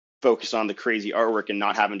just focus on the crazy artwork and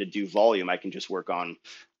not having to do volume. I can just work on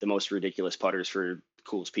the most ridiculous putters for the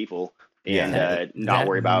coolest people, and not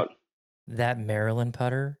worry about that Maryland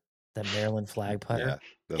putter, that Maryland flag putter.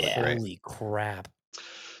 Yeah, Holy crap.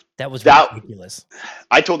 That was that ridiculous.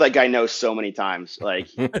 I told that guy no so many times. Like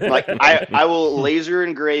I will laser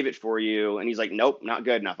engrave it for you, and he's like, "Nope, not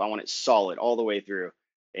good enough. I want it solid all the way through."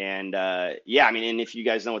 And yeah, I mean, and if you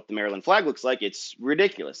guys know what the Maryland flag looks like, it's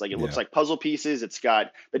ridiculous. Like it looks like puzzle pieces. It's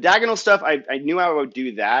got the diagonal stuff. I knew I would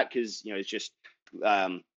do that because, you know, it's just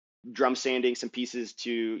drum sanding some pieces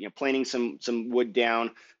to, you know, planing some wood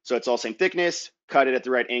down, so it's all same thickness, cut it at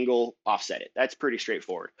the right angle, offset it. That's pretty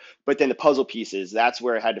straightforward. But then the puzzle pieces, that's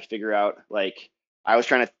where I had to figure out, like I was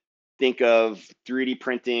trying to think of 3D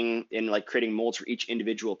printing and like creating molds for each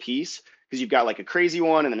individual piece, because you've got like a crazy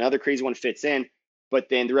one and another crazy one fits in. But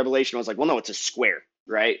then the revelation was like, well, no, it's a square,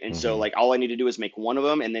 right? And so like all I need to do is make one of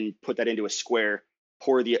them and then put that into a square,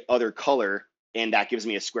 pour the other color, and that gives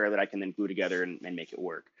me a square that I can then glue together and make it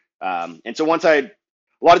work. And so a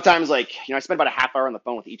lot of times, like, I spend about a half hour on the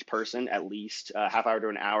phone with each person, at least a half hour to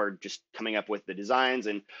an hour, just coming up with the designs.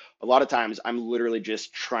 And a lot of times I'm literally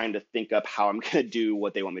just trying to think up how I'm going to do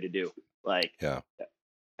what they want me to do. Like, Yeah.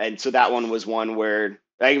 And so that one was one where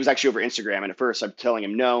I think it was actually over Instagram. And at first I'm telling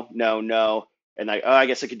him, no, no, no. And like, oh, I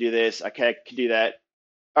guess I could do this. Okay, I could do that.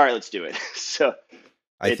 All right, let's do it. So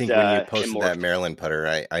I think when you it posted morphed. that Maryland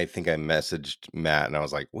putter, I think I messaged Matt and I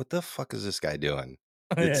was like, what the fuck is this guy doing?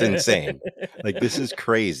 It's insane. Like, this is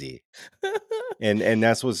crazy. And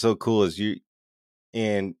that's what's so cool is you're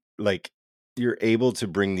able to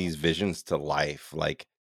bring these visions to life. Like,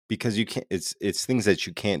 because you can't, it's things that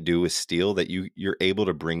you can't do with steel that you're able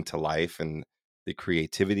to bring to life, and the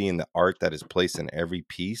creativity and the art that is placed in every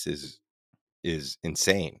piece is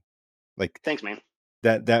insane. Like, Thanks, man.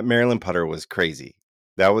 that Maryland putter was crazy.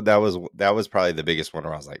 That was probably the biggest one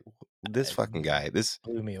where I was like, this fucking guy, this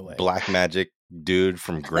blew me away. black magic dude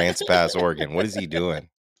from Grants Pass, Oregon. What is he doing?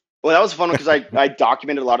 Well, that was fun because I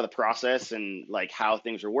documented a lot of the process and like how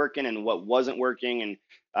things were working and what wasn't working. And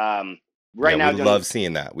now, we love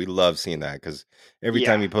seeing that. We love seeing that because every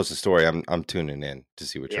time you post a story, I'm tuning in to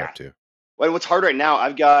see what you're up to. Well, what's hard right now,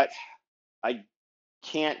 I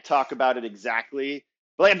can't talk about it exactly,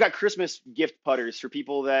 but like, I've got Christmas gift putters for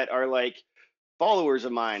people that are like followers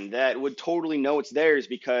of mine that would totally know it's theirs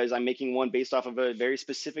because I'm making one based off of a very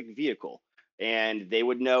specific vehicle. And they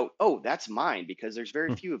would know, oh, that's mine because there's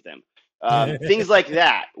very few of them. Things like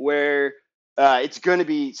that, where it's going to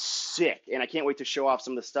be sick. And I can't wait to show off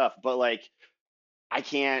some of the stuff. But like, I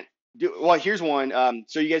can't do. Well, here's one.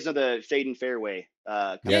 So you guys know the Fade and Fairway.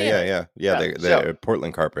 Yeah. The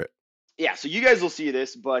Portland carpet. Yeah. So you guys will see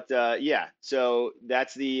this. But yeah. So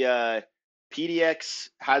that's the PDX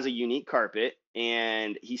has a unique carpet.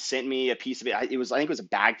 And he sent me a piece of it. I think it was a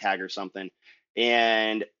bag tag or something.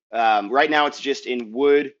 And right now it's just in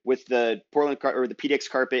wood with the Portland or the PDX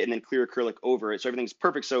carpet and then clear acrylic over it. So everything's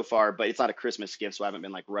perfect so far, but it's not a Christmas gift, so I haven't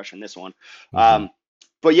been like rushing this one. Mm-hmm.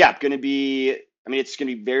 But yeah, it's going to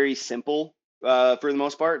be very simple for the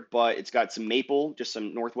most part, but it's got some maple, just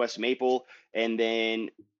some Northwest maple, and then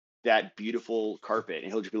that beautiful carpet.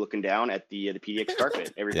 And he'll just be looking down at the PDX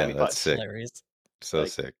carpet every time he putts. Sick. Hilarious. So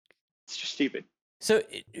sick. It's just stupid. So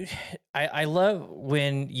I love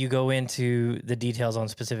when you go into the details on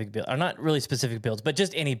specific build, or not really specific builds, but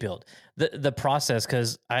just any build, the process.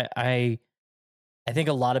 Cause I think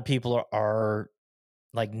a lot of people are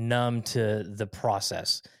like numb to the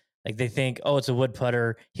process. Like they think, oh, it's a wood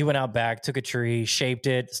putter. He went out back, took a tree, shaped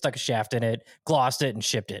it, stuck a shaft in it, glossed it and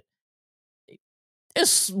shipped it.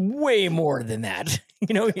 It's way more than that.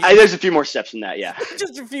 There's a few more steps than that. Yeah.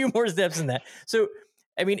 Just a few more steps than that. So,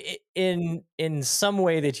 I mean, in some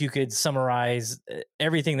way that you could summarize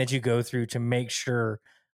everything that you go through to make sure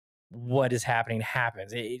what is happening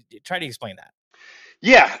happens. Try to explain that.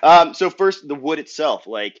 Yeah. So first, the wood itself,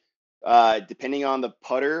 like depending on the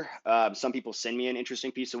putter, some people send me an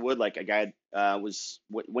interesting piece of wood. Like a guy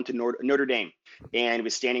went to Notre Dame and he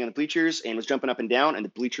was standing on the bleachers and was jumping up and down, and the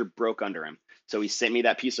bleacher broke under him. So he sent me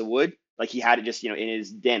that piece of wood. Like he had it just, in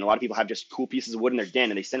his den. A lot of people have just cool pieces of wood in their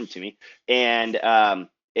den and they send them to me. And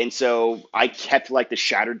so I kept like the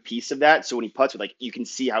shattered piece of that. So when he putts with, like, you can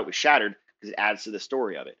see how it was shattered because it adds to the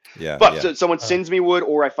story of it. Yeah. But so someone sends me wood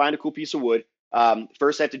or I find a cool piece of wood.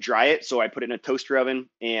 First I have to dry it. So I put it in a toaster oven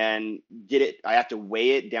and I have to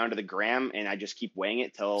weigh it down to the gram, and I just keep weighing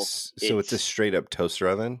it till. So it's a straight up toaster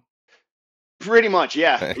oven? Pretty much.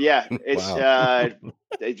 Yeah. Yeah. It's, Wow.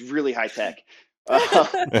 It's really high tech.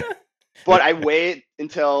 But I weigh it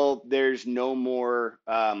until there's no more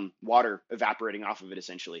water evaporating off of it,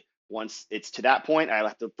 essentially. Once it's to that point, I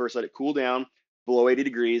have to first let it cool down below 80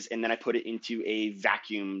 degrees, and then I put it into a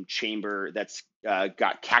vacuum chamber that's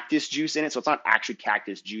got cactus juice in it. So it's not actually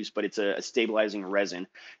cactus juice, but it's a stabilizing resin.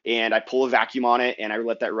 And I pull a vacuum on it, and I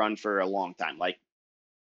let that run for a long time, like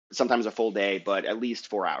sometimes a full day, but at least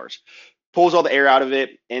 4 hours. Pulls all the air out of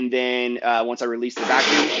it, and then once I release the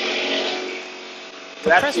vacuum...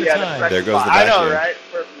 There goes the vacuum. I know, right?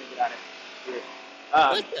 Perfect. Got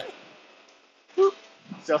it.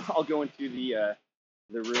 So I'll go into the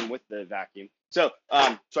room with the vacuum. So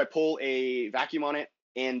I pull a vacuum on it,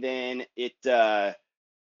 and then it. So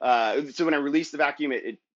when I release the vacuum,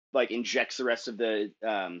 it like injects the rest of the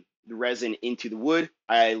resin into the wood.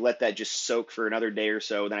 I let that just soak for another day or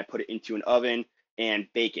so. Then I put it into an oven and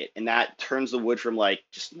bake it, and that turns the wood from like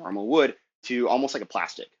just normal wood to almost like a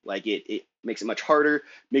plastic. Like it makes it much harder,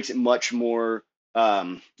 makes it much more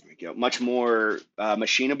much more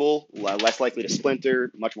machinable, less likely to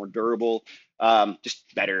splinter, much more durable, just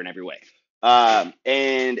better in every way.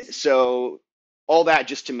 And so all that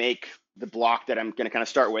just to make the block that I'm going to kind of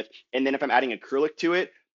start with. And then if I'm adding acrylic to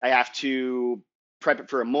it, I have to prep it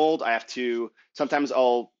for a mold. Sometimes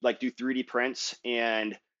I'll like do 3D prints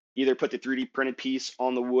and either put the 3D printed piece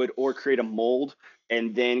on the wood or create a mold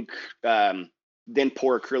and then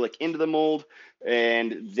pour acrylic into the mold.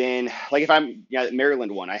 And then like if I'm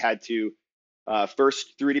Maryland one, I had to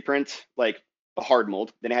first 3D print like a hard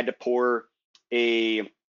mold. Then I had to pour a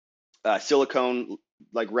silicone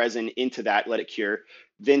like resin into that, let it cure,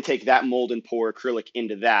 then take that mold and pour acrylic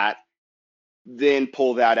into that, then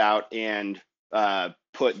pull that out and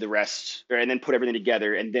put the rest, and then put everything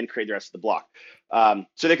together and then create the rest of the block.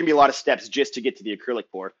 So there can be a lot of steps just to get to the acrylic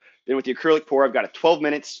pour. Then with the acrylic pour, I've got a 12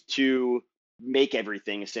 minutes to make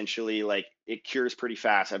everything essentially. Like it cures pretty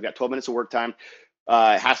fast. I've got 12 minutes of work time.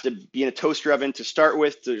 It has to be in a toaster oven to start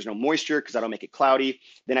with, so there's no moisture because I don't make it cloudy.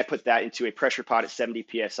 Then I put that into a pressure pot at 70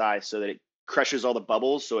 psi so that it crushes all the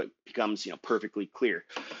bubbles, so it becomes perfectly clear.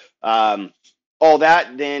 All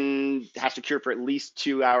that then has to cure for at least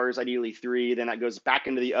 2 hours, ideally 3. Then that goes back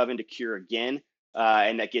into the oven to cure again,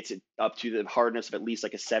 and that gets it up to the hardness of at least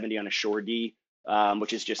like a 70 on a Shore D,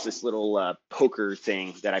 which is just this little poker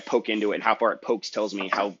thing that I poke into it, and how far it pokes tells me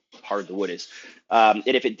how hard the wood is. And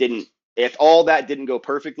if all that didn't go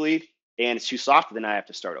perfectly and it's too soft, then I have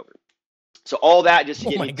to start over. So all that just to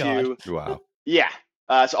get me to, wow. Yeah.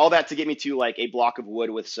 So all that to get me to like a block of wood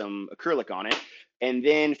with some acrylic on it. And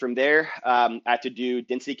then from there, I have to do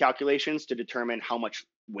density calculations to determine how much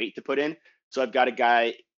weight to put in. So I've got a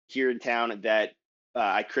guy here in town that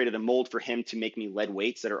I created a mold for him to make me lead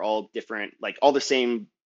weights that are all different, like all the same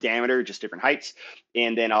diameter, just different heights.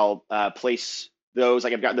 And then I'll place those,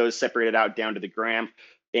 like I've got those separated out down to the gram.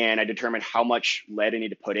 And I determine how much lead I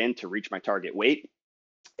need to put in to reach my target weight.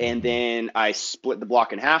 And then I split the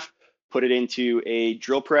block in half, put it into a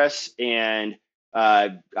drill press, and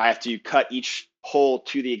I have to cut each hole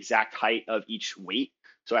to the exact height of each weight.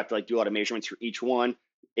 So I have to like do a lot of measurements for each one,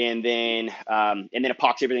 and then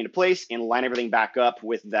epoxy everything into place and line everything back up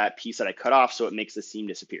with that piece that I cut off, so it makes the seam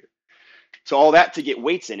disappear. So all that to get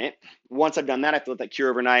weights in it. Once I've done that, I have to let that cure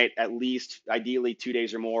overnight, at least ideally 2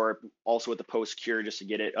 days or more, also with the post cure just to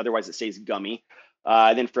get it. Otherwise it stays gummy.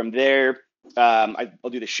 Then from there, I'll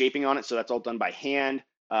do the shaping on it. So that's all done by hand,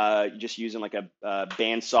 just using like a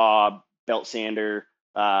bandsaw, belt sander,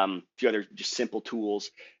 a few other just simple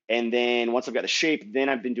tools. And then once I've got the shape, then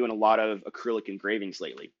I've been doing a lot of acrylic engravings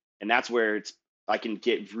lately. And that's where I can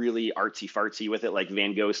get really artsy fartsy with it, like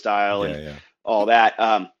Van Gogh style and all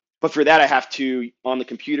that. But for that, I have to, on the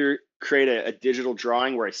computer, create a digital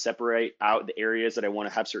drawing where I separate out the areas that I want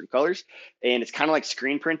to have certain colors. And it's kind of like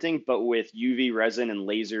screen printing, but with UV resin and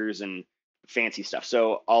lasers and fancy stuff.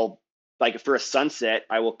 So I'll, like for a sunset,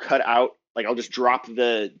 I will cut out, like I'll just drop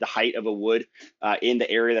the height of a wood in the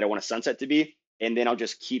area that I want a sunset to be. And then I'll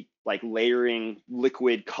just keep like layering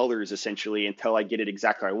liquid colors essentially until I get it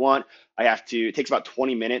exactly how I want. It takes about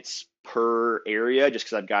 20 minutes per area just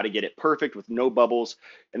because I've got to get it perfect with no bubbles,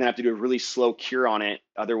 and then I have to do a really slow cure on it.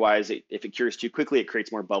 Otherwise, if it cures too quickly, it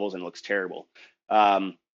creates more bubbles and looks terrible.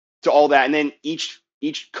 So all that, and then each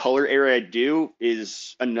color area I do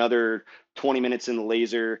is another 20 minutes in the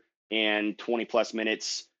laser and 20 plus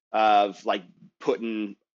minutes of like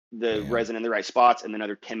putting the resin in the right spots, and then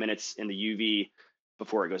another 10 minutes in the UV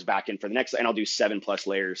before it goes back in for the next. And I'll do 7+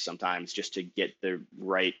 layers sometimes just to get the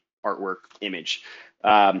right artwork image.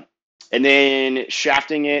 And then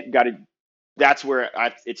shafting it, that's where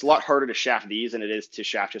it's a lot harder to shaft these than it is to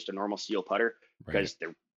shaft just a normal steel putter, because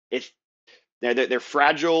they're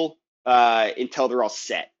fragile until they're all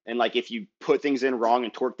set. And like if you put things in wrong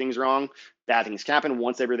and torque things wrong, bad things can happen.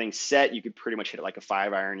 Once everything's set, you could pretty much hit it like a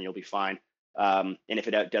 5-iron and you'll be fine. And if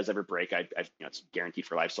it does ever break, it's guaranteed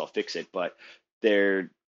for life, so I'll fix it. But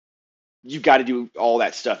you've got to do all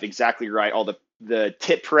that stuff exactly right. All the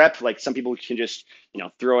tip prep, like some people can just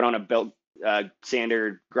throw it on a belt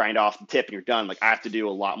sander, grind off the tip, and you're done. Like I have to do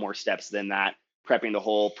a lot more steps than that, prepping the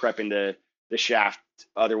hole, prepping the shaft.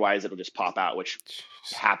 Otherwise it'll just pop out, which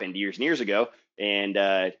happened years and years ago,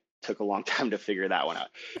 and took a long time to figure that one out.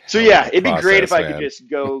 So yeah, it'd be great if I could just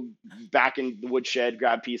go back in the woodshed,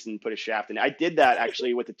 grab a piece and put a shaft in. I did that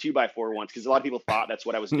actually with the 2x4 once, because a lot of people thought that's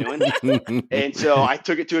what I was doing. And so I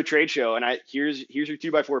took it to a trade show, and here's your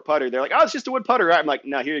 2x4 putter. They're like, oh, it's just a wood putter, right? I'm like,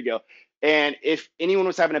 no, here you go. And if anyone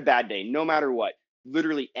was having a bad day, no matter what,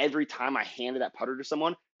 literally every time I handed that putter to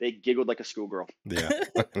someone, they giggled like a schoolgirl. Yeah.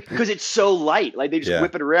 Because it's so light. Like they just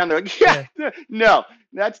whip it around. They're like, no,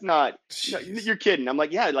 that's not, you're kidding. I'm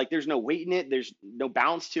like, like there's no weight in it. There's no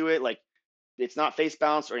bounce to it. Like it's not face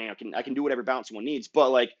bounce, or, I can do whatever bounce someone needs, but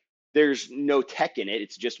like there's no tech in it.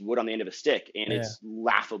 It's just wood on the end of a stick, and it's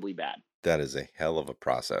laughably bad. That is a hell of a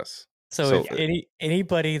process. So if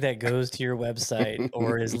anybody that goes to your website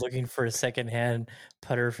or is looking for a secondhand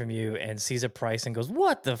putter from you and sees a price and goes,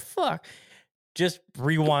 "What the fuck?" Just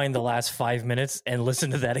rewind the last 5 minutes and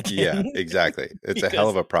listen to that again. Yeah, exactly. It's a hell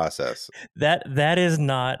of a process. That is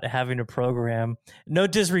not having a program. No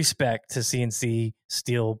disrespect to CNC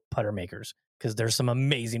steel putter makers, because there's some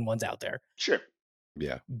amazing ones out there. Sure.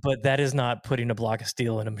 Yeah. But that is not putting a block of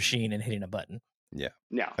steel in a machine and hitting a button. Yeah.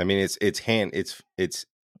 No. I mean, it's 100%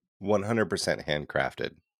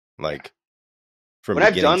 handcrafted. Like from when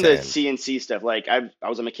I've done the end. CNC stuff, like I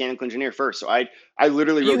was a mechanical engineer first, so I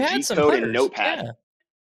literally wrote G code in Notepad. Yeah.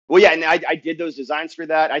 Well, yeah, and I did those designs for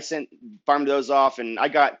that. I farmed those off, and I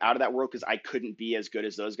got out of that world because I couldn't be as good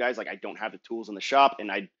as those guys. Like I don't have the tools in the shop,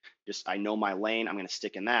 and I know my lane. I'm going to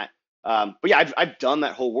stick in that. But yeah, I've done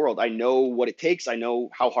that whole world. I know what it takes. I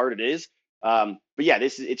know how hard it is. But yeah,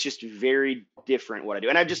 it's just very different what I do,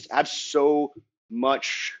 and I just have so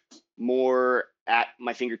much more at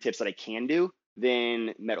my fingertips that I can do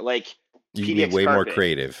than metal. Like you can be way more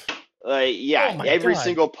creative. Yeah, every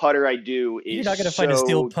single putter I do is you're not going to find a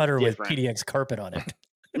steel putter different. with PDX carpet on it.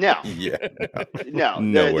 No. Yeah.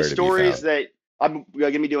 No. The stories that I'm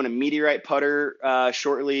going to be doing a meteorite putter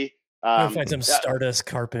shortly. I'm gonna find some Stardust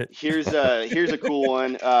carpet. Here's a cool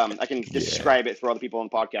one. I can describe it for other people on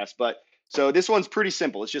the podcast. But so this one's pretty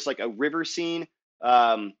simple. It's just like a river scene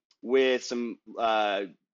with some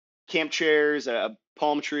camp chairs, a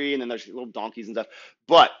palm tree, and then there's little donkeys and stuff.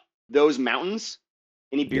 But those mountains,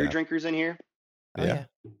 any beer drinkers in here? Oh, yeah.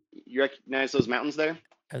 You recognize those mountains there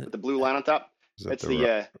with the blue line on top? That's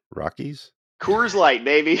the Rockies? Coors Light,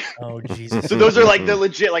 baby. Oh, Jesus. So those are like the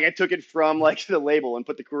legit, like I took it from like the label and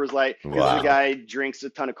put the Coors Light because the guy drinks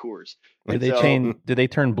a ton of Coors. Do they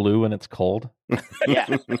turn blue when it's cold? Yeah.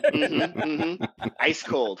 Ice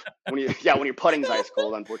cold. When your putting's ice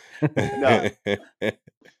cold, unfortunately. No.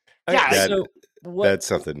 That's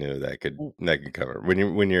something new that could cover.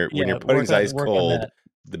 When your putting's ice cold,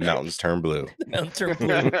 the mountains turn blue. The mountains turn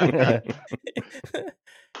blue.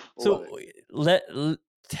 So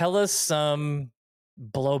tell us some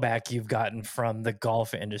blowback you've gotten from the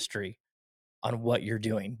golf industry on what you're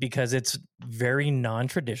doing, because it's very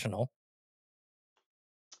non-traditional.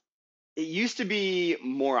 It used to be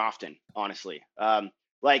more often, honestly.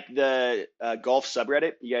 Like the golf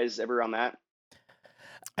subreddit. You guys ever on that?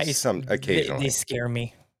 Occasionally. They scare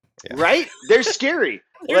me. Yeah. Right? They're scary.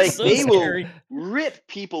 Like so they will rip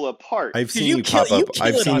people apart. I've seen you pop up.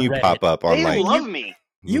 I've seen you pop up on they love me.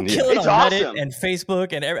 You kill it on Reddit and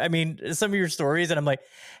Facebook and some of your stories, and I'm like,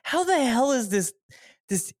 how the hell is this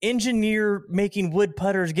engineer making wood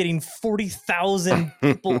putters getting 40,000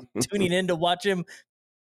 people tuning in to watch him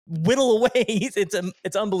whittle away?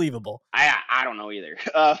 It's unbelievable. I don't know either.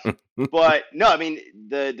 But no, I mean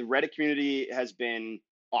the Reddit community has been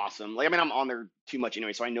awesome. Like I mean I'm on there too much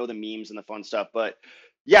anyway, so I know the memes and the fun stuff, but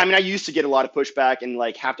yeah, I mean, I used to get a lot of pushback and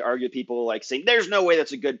like have to argue with people like saying, there's no way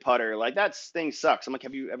that's a good putter. Like that thing sucks. I'm like,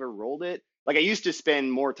 have you ever rolled it? Like I used to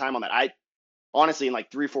spend more time on that. I honestly, in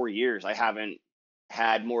like 3 or 4 years, I haven't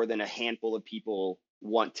had more than a handful of people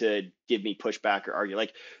want to give me pushback or argue.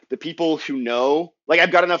 Like the people who know, like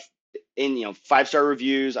I've got enough in, 5-star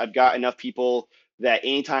reviews. I've got enough people that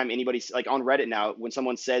anytime anybody's like on Reddit now, when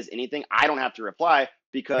someone says anything, I don't have to reply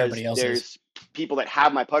because there's people that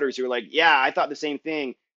have my putters who are like, yeah, I thought the same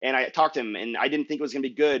thing. And I talked to him and I didn't think it was going to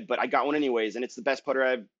be good, but I got one anyways. And it's the best putter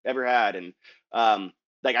I've ever had. And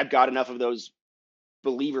like, I've got enough of those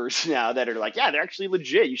believers now that are like, yeah, they're actually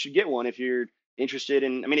legit. You should get one if you're interested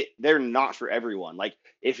in, they're not for everyone. Like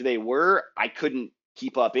if they were, I couldn't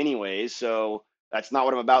keep up anyways. So that's not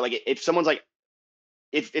what I'm about. Like if someone's like,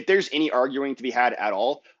 if there's any arguing to be had at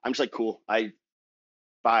all, I'm just like, cool.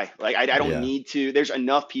 Bye. Like I don't need to. There's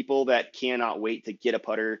enough people that cannot wait to get a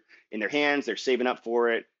putter in their hands. They're saving up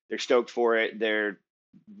for it. They're stoked for it.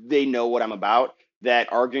 They know what I'm about.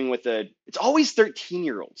 That arguing with it's always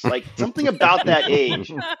 13-year-olds. Like something about that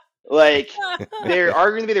age. Like they're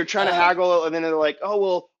arguing with me. They're trying to haggle, and then they're like, "Oh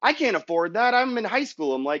well, I can't afford that. I'm in high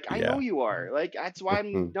school." I'm like, "I know you are." Like that's why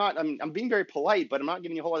I'm not. I'm being very polite, but I'm not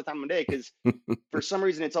giving you a whole lot of time of day because for some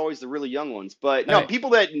reason it's always the really young ones. But no,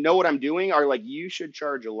 people that know what I'm doing are like, "You should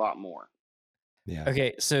charge a lot more." Yeah.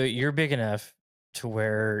 Okay, so you're big enough to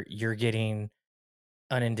where you're getting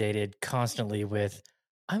inundated constantly with,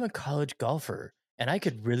 "I'm a college golfer and I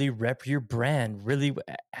could really rep your brand." Really,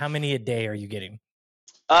 how many a day are you getting?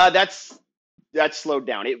 That's slowed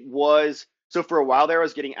down. It was, so for a while there, I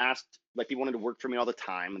was getting asked, like people wanted to work for me all the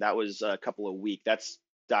time. That was a couple of weeks. That's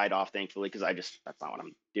died off, thankfully, because that's not what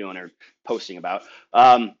I'm doing or posting about.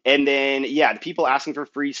 And then, the people asking for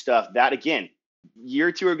free stuff, that again, year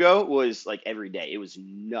or two ago was like every day. It was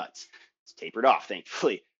nuts. It's tapered off,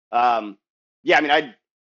 thankfully. Yeah, I mean,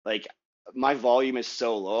 like my volume is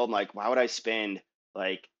so low. I'm like, why would I spend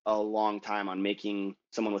like a long time on making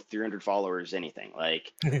someone with 300 followers anything?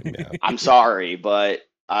 Like, I'm sorry, but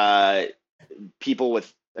people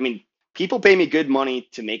pay me good money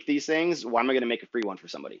to make these things. Why am I going to make a free one for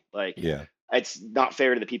somebody? Like, it's not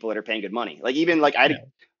fair to the people that are paying good money. Like, even like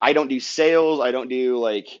I don't do sales. I don't do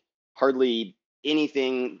like hardly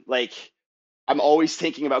anything. Like, I'm always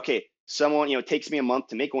thinking about, okay, someone, it takes me a month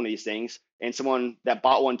to make one of these things, and someone that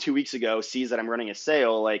bought one 2 weeks ago sees that I'm running a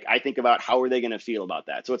sale. Like, I think about how are they going to feel about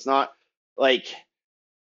that. So it's not like,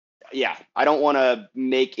 I don't want to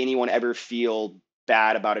make anyone ever feel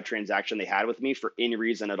bad about a transaction they had with me for any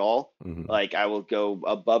reason at all. Like, I will go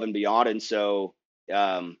above and beyond. And so,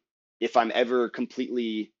 if I'm ever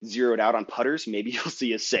completely zeroed out on putters, maybe you'll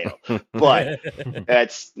see a sale, but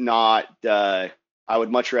that's not, I would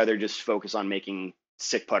much rather just focus on making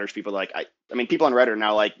sick putters. People like, I mean, people on Reddit are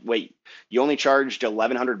now like, wait, you only charged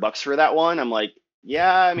 $1,100 for that one? I'm like,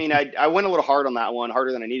 yeah, I mean, I went a little hard on that one,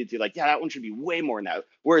 harder than I needed to. Like, yeah, that one should be way more than that.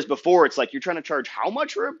 Whereas before, it's like, you're trying to charge how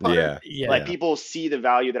much for a putter? Like, people see the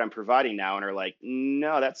value that I'm providing now and are like,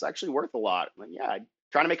 no, that's actually worth a lot. I'm like, I'm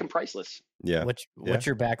trying to make them priceless. What's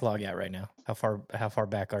your backlog at right now? How far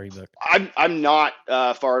back are you booked? I'm not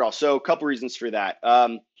far at all. So a couple reasons for that.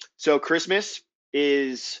 So Christmas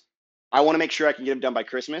is, I want to make sure I can get them done by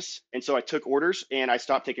Christmas. And so I took orders, and I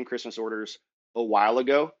stopped taking Christmas orders a while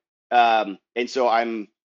ago. And so I'm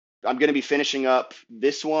going to be finishing up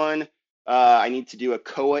this one. I need to do a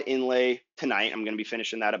Koa inlay tonight. I'm going to be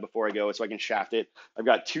finishing that up before I go so I can shaft it. I've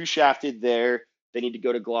got 2 shafted there. They need to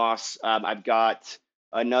go to gloss. I've got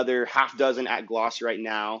another half dozen at gloss right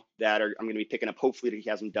now that I'm going to be picking up. Hopefully he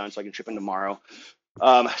has them done so I can ship them tomorrow.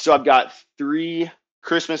 So I've got 3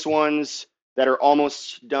 Christmas ones that are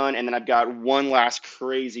almost done. And then I've got one last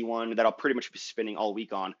crazy one that I'll pretty much be spending all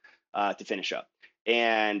week on to finish up.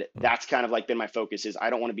 And that's kind of like been my focus, is I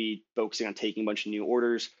don't want to be focusing on taking a bunch of new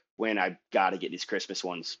orders when I've got to get these Christmas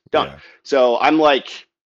ones done. So I'm like,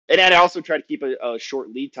 and I also try to keep a short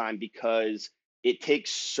lead time because it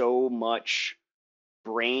takes so much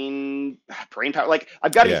brain power. Like,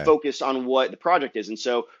 I've got to be focused on what the project is. And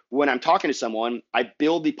so when I'm talking to someone, I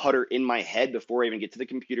build the putter in my head before I even get to the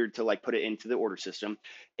computer to like put it into the order system.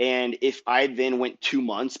 And if I then went 2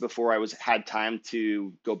 months before I had time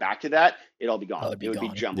to go back to that, it'd all be gone. It would be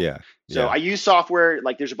jumbled. So I use software.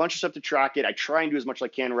 Like, there's a bunch of stuff to track it. I try and do as much as I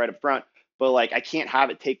can right up front, but like, I can't have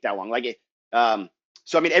it take that long. Like,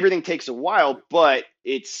 so I mean, everything takes a while, but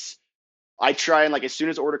I try and, like, as soon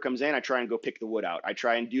as order comes in, I try and go pick the wood out. I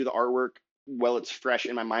try and do the artwork while it's fresh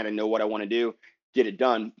in my mind. I know what I want to do, get it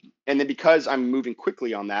done. And then because I'm moving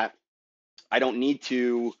quickly on that, I don't need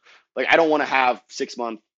to, like, I don't want to have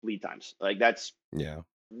 6-month lead times. Like,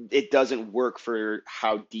 it doesn't work for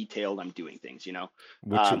how detailed I'm doing things,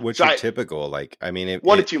 What's your typical, like, I mean,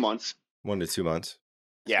 1 to 2 months. 1 to 2 months.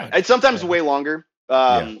 Yeah. It's sometimes way longer.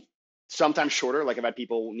 Sometimes shorter. Like, I've had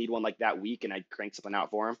people need one like that week and I crank something out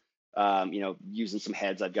for them. Using some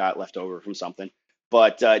heads I've got left over from something.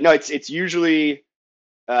 But no, it's usually,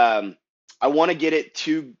 I want to get it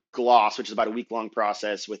to gloss, which is about a week-long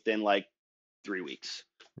process, within like 3 weeks.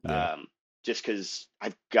 Just because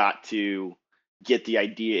I've got to get the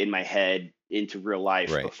idea in my head into real life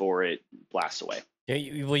before it blasts away. Yeah,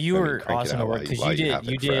 you were awesome at work because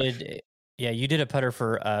you did a putter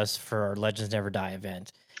for us for our Legends Never Die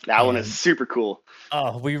event. That one is super cool.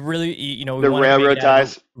 Oh, we really, we the railroad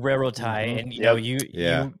ties, railroad tie, and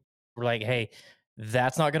you were like, hey,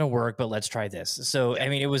 that's not going to work, but let's try this. So, I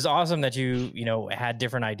mean, it was awesome that you had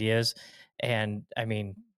different ideas, and I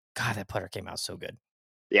mean, God, that putter came out so good.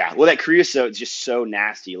 Yeah, well, that creosote is just so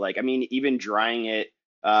nasty. Like, I mean, even drying it,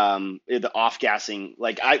 the off gassing,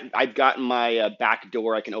 like I've gotten my back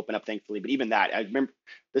door I can open up, thankfully, but even that, I remember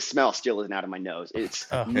the smell still isn't out of my nose. It's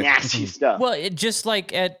nasty stuff. Well, it just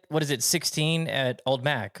like at, what is it, 16 at Old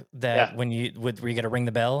Mac, that when you got to ring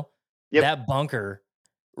the bell, that bunker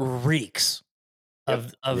reeks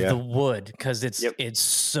of the wood because it's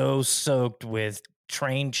so soaked with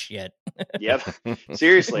train shit.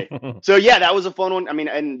 Seriously. So yeah, that was a fun one. I mean,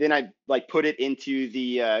 and then I like put it into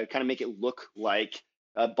the kind of make it look like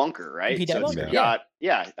a bunker, right? So it's got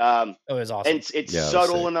it was awesome. And it's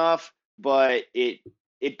subtle enough, but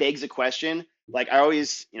it begs a question. Like, I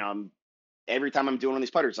always, every time I'm doing one of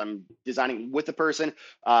these putters, I'm designing with the person.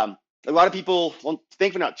 A lot of people, well,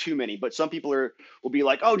 thankfully not too many, but some people will be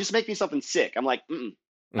like, oh, just make me something sick. I'm like,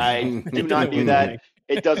 I do not do that.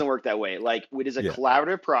 It doesn't work that way. Like, it is a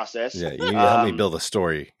collaborative process. Yeah, you need to help me build a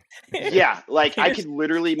story. Yeah, like I could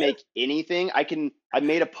literally make anything. I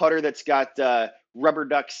made a putter that's got rubber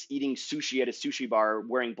ducks eating sushi at a sushi bar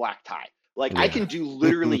wearing black tie. Like I can do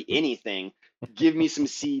literally anything. Give me some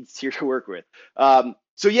seeds here to work with.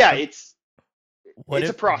 So yeah, it's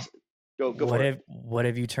a process. Go for it. What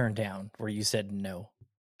have you turned down where you said no?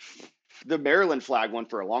 The Maryland flag one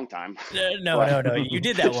for a long time. No. You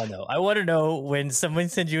did that one though. I want to know when someone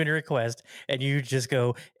sends you in a request and you just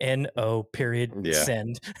go NO period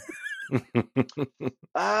send.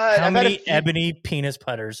 How many ebony penis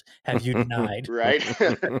putters have you denied? Right?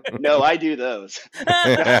 No, I do those.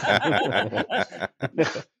 No,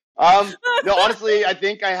 honestly, I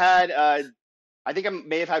think I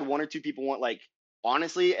may have had one or two people want, like,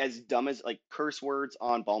 honestly, as dumb as like curse words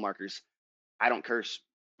on ball markers. I don't curse.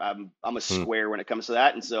 I'm a square when it comes to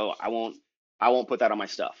that, and so I won't put that on my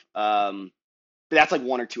stuff. But that's like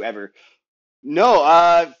one or two ever.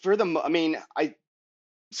 No,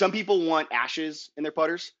 some people want ashes in their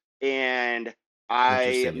putters, and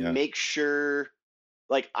I make sure,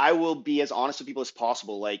 like, I will be as honest with people as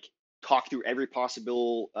possible, like talk through every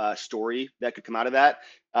possible story that could come out of that.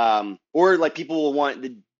 Or like people will want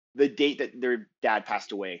the date that their dad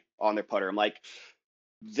passed away on their putter. I'm like,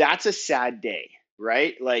 that's a sad day.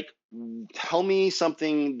 Right? Like, tell me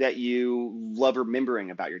something that you love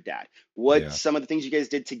remembering about your dad. Some of the things you guys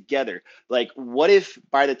did together? Like, what if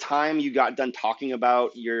by the time you got done talking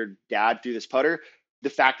about your dad through this putter,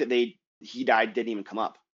 the fact that he died didn't even come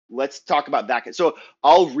up? Let's talk about that. So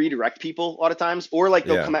I'll redirect people a lot of times, or like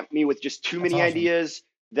they'll come at me with just too many ideas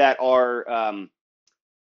that are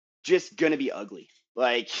just gonna be ugly.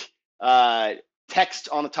 Like text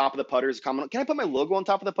on the top of the putter is common. Can I put my logo on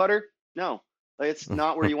top of the putter? No. Like, it's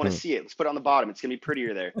not where you want to see it. Let's put it on the bottom. It's going to be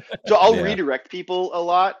prettier there. So I'll redirect people a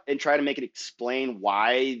lot and try to make it explain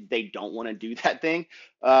why they don't want to do that thing.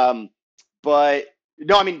 But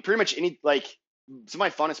no, I mean, pretty much some of my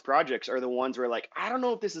funnest projects are the ones where, like, I don't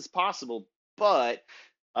know if this is possible, but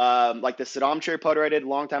like the Saddam chair putter I did a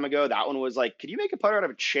long time ago, that one was like, could you make a putter out of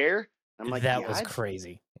a chair? I'm like, that was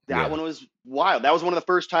crazy. That one was wild. That was one of the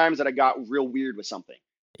first times that I got real weird with something.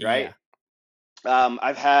 Right. Yeah.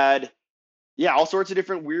 I've had, all sorts of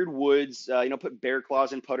different weird woods. Put bear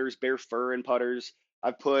claws in putters, bear fur in putters.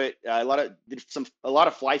 I've put a lot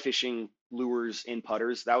of fly fishing lures in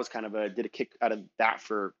putters. That was kind of did a kick out of that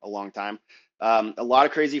for a long time. A lot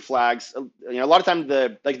of crazy flags. A lot of times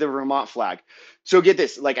the Vermont flag. So get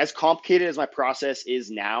this, like, as complicated as my process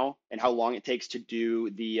is now and how long it takes to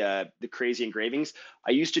do the crazy engravings,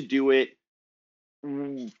 I used to do it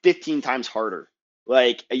 15 times harder.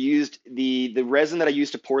 Like, I used the resin that I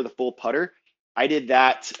used to pour the full putter. I did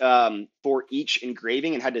that for each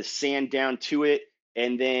engraving and had to sand down to it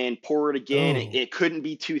and then pour it again. It couldn't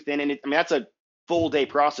be too thin. And that's a full day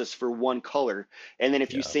process for one color. And then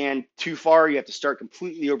if you sand too far, you have to start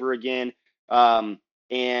completely over again. And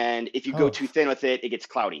if you go too thin with it, it gets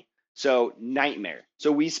cloudy. So nightmare.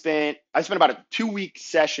 So I spent about a 2-week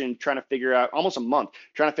session trying to figure out, almost a month,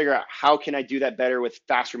 trying to figure out how can I do that better with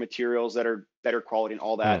faster materials that are better quality and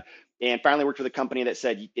all that. And finally worked with a company that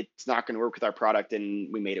said it's not going to work with our product,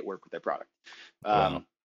 and we made it work with their product.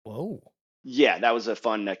 Whoa. Yeah, that was a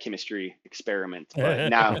fun chemistry experiment. But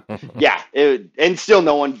now, and still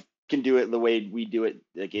no one can do it the way we do it.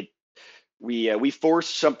 Like we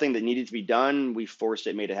forced something that needed to be done. We forced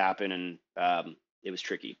it, made it happen, and it was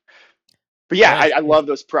tricky. But I love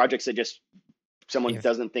those projects that just someone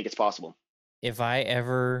doesn't think it's possible. If I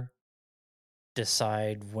ever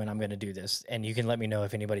decide when I'm going to do this, and you can let me know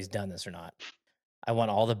if anybody's done this or not, I want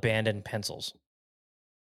all the Bandon pencils.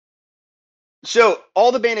 So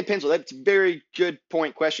all the Bandon pencils, that's a very good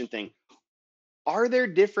question thing. Are there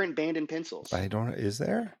different Bandon pencils? I don't know. Is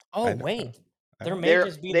there? Oh, wait.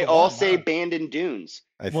 They all say Bandon Dunes.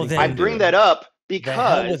 I bring that up because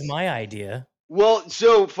that was my idea. Well,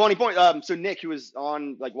 so funny point. So Nick, who was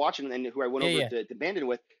on, like, watching, and who I went over to Bandon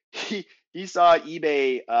with, he saw an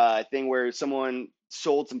eBay thing where someone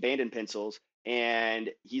sold some Bandon pencils, and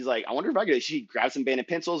he's like, I wonder if I could. She grabbed some Bandon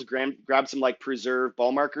pencils, grabbed some like preserved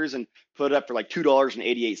ball markers, and put it up for like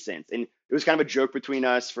 $2.88. And it was kind of a joke between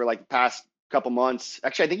us for like the past couple months.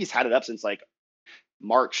 Actually, I think he's had it up since like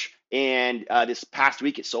March, and this past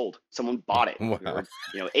week it sold. Someone bought it. Wow.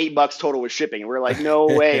 $8 total with shipping, and we're like, no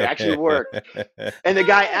way, it actually worked. And the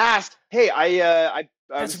guy asked, hey,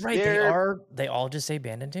 that's right. They all just say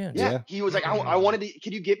Bandon Dunes. Yeah. He was like, I wanted to.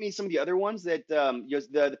 Could you get me some of the other ones that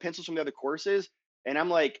the pencils from the other courses? And I'm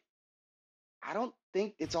like, I don't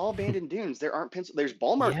think it's all Bandon Dunes. There aren't pencils. There's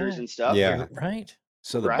ball markers and stuff. Yeah. Right.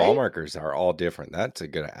 So the ball markers are all different. That's a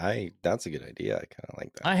good idea. I kind of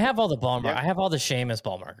like that. I have all the ball markers. I have all the Seamus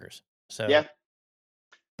ball markers. So yeah.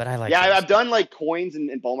 but I like. Yeah, those. I've done like coins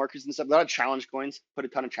and ball markers and stuff. A lot of challenge coins. Put a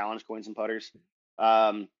ton of challenge coins in putters.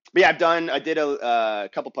 But yeah, I did a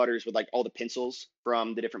couple putters with like all the pencils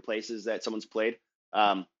from the different places that someone's played.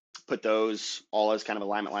 Put those all as kind of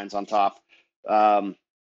alignment lines on top. I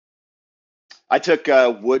took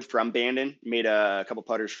wood from Bandon, made a couple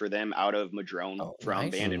putters for them out of Madrone from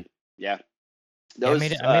nice. Bandon. Yeah. Those, I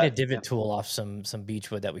made a divot tool off some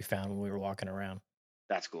beechwood that we found when we were walking around.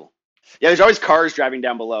 That's cool. Yeah, there's always cars driving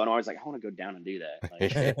down below, and I'm always like, I want to go down and do that.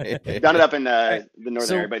 Like, done it up in the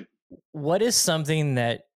northern area, but what is something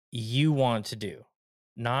that you want to do?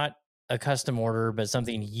 Not a custom order, but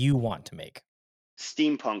something you want to make.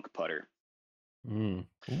 Steampunk putter. Ooh.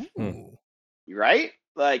 Right?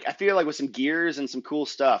 Like, I feel like with some gears and some cool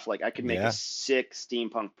stuff, like I could make a sick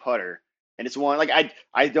steampunk putter. And it's one, like,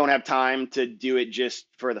 I don't have time to do it just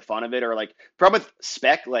for the fun of it, or like, problem with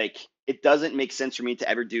spec, like, it doesn't make sense for me to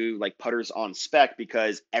ever do like putters on spec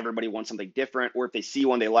because everybody wants something different. Or if they see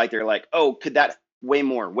one they like, they're like, oh, could that way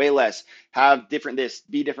more, way less, have different this,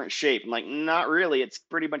 be different shape? I'm like, not really. It's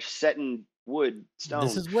pretty much set in wood, stone.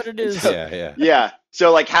 This is what it is. So, yeah.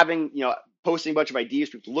 So like having, posting a bunch of ideas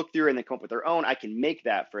for people to look through and then come up with their own, I can make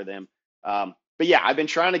that for them. But yeah, I've been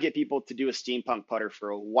trying to get people to do a steampunk putter for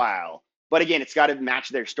a while. But again, it's got to match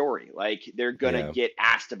their story. Like they're going to get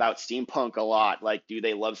asked about steampunk a lot. Like, do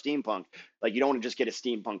they love steampunk? Like you don't want to just get a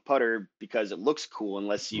steampunk putter because it looks cool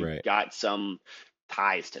unless you've got some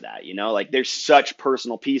ties to that, like there's such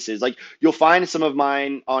personal pieces. Like you'll find some of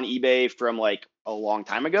mine on eBay from like a long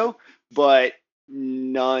time ago, but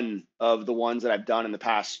none of the ones that I've done in the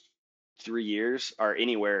past 3 years are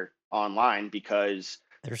anywhere online because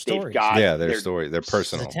their stories. They've got their story, their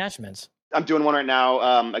personal attachments. I'm doing one right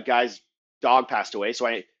now. A guy's dog passed away, so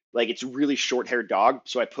it's a really short-haired dog.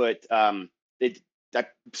 So I put I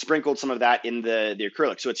sprinkled some of that in the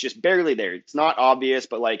acrylic, so it's just barely there. It's not obvious,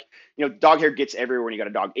 but like dog hair gets everywhere when you got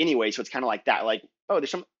a dog anyway. So it's kind of like that. Like oh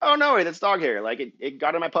no way, that's dog hair. Like it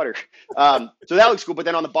got in my putter. So that looks cool. But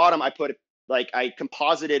then on the bottom, I put I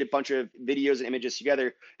composited a bunch of videos and images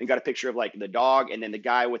together and got a picture of like the dog and then the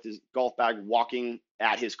guy with his golf bag walking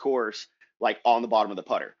at his course, like on the bottom of the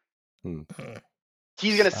putter.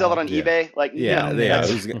 He's gonna sell it on eBay, like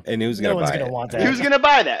who's gonna buy it? Want that. Who's gonna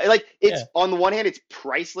buy that? Like it's on the one hand, it's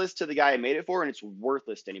priceless to the guy I made it for, and it's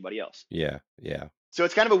worthless to anybody else. Yeah. So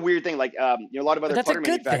it's kind of a weird thing. Like a lot of other putter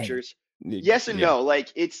manufacturers. Yes and no.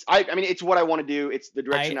 Like it's it's what I want to do. It's the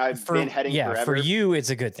direction I've been heading forever. For you, it's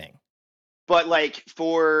a good thing. But like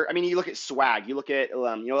you look at Swag, you look at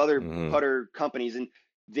other putter companies, and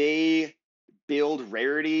they build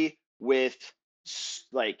rarity with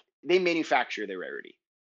like they manufacture their rarity,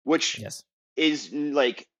 which is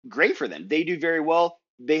like great for them. They do very well.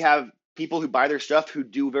 They have people who buy their stuff who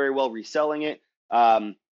do very well reselling it.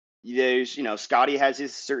 There's Scotty has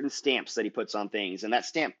his certain stamps that he puts on things, and that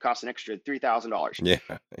stamp costs an extra $3,000.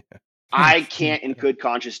 Yeah. I can't in good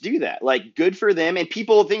conscience do that. Like good for them. And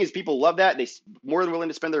people love that. They more than willing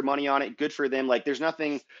to spend their money on it. Good for them. Like there's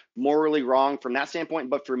nothing morally wrong from that standpoint.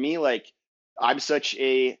 But for me, like I'm such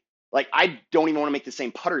a, like, I don't even want to make the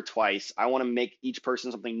same putter twice. I want to make each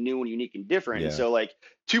person something new and unique and different. And so like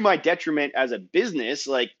to my detriment as a business,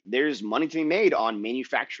 like there's money to be made on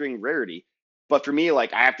manufacturing rarity. But for me,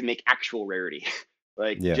 like I have to make actual rarity,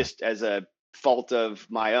 like just as a fault of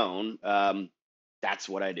my own. That's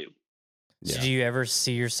what I do. So do you ever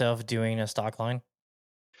see yourself doing a stock line?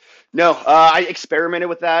 No, I experimented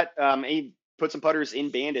with that. I put some putters in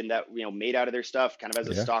Bandon that made out of their stuff, kind of as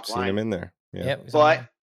a stock line. Seen them in there. But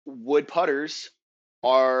wood putters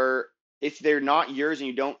are, if they're not yours and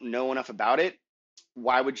you don't know enough about it,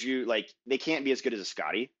 why would you they can't be as good as a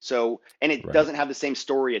Scotty. So, and it doesn't have the same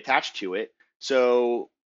story attached to it. So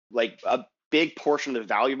like a big portion of the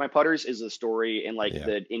value of my putters is the story and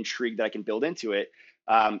the intrigue that I can build into it.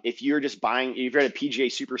 If you're just buying, if you're at a PGA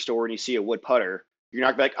Superstore and you see a wood putter, you're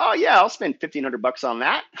not gonna be like, oh yeah, I'll spend $1,500 on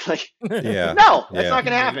that. No, that's not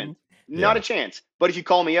gonna happen. Not a chance. But if you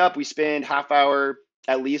call me up, we spend half hour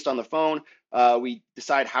at least on the phone. We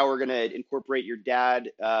decide how we're gonna incorporate your dad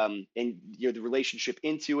and the relationship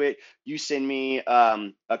into it. You send me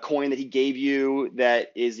a coin that he gave you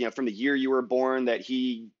that is from the year you were born that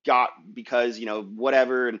he got because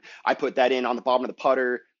whatever, and I put that in on the bottom of the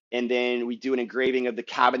putter. And then we do an engraving of the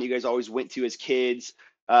cabin you guys always went to as kids,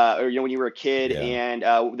 or when you were a kid, and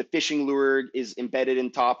the fishing lure is embedded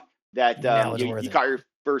in top that you caught your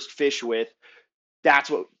first fish with.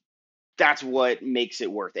 That's what makes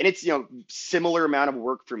it worth. And it's similar amount of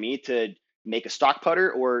work for me to make a stock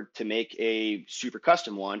putter or to make a super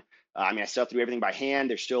custom one. I still have to do everything by hand.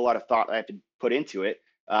 There's still a lot of thought I have to put into it.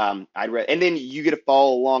 And then you get to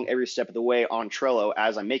follow along every step of the way on Trello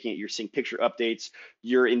as I'm making it. You're seeing picture updates.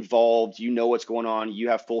 You're involved. You know what's going on. You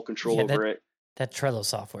have full control over it. That Trello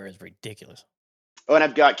software is ridiculous. Oh, and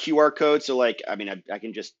I've got QR codes. So I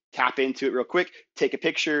can just tap into it real quick, take a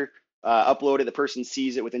picture, upload it. The person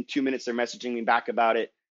sees it within 2 minutes. They're messaging me back about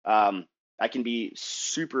it. I can be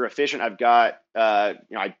super efficient. I've got,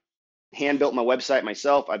 I hand built my website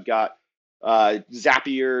myself. I've got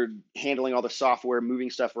Zapier handling all the software, moving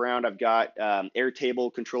stuff around. I've got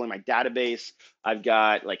Airtable controlling my database. I've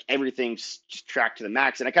got everything just tracked to the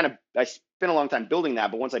max. And I spent a long time building that,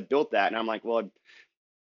 but once I built that, and I'm like, well, I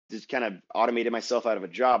just kind of automated myself out of a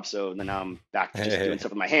job. So then now I'm back to just doing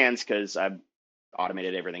stuff with my hands because I've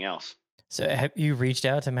automated everything else. So have you reached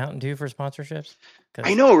out to Mountain Dew for sponsorships?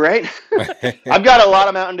 I know, right? I've got a lot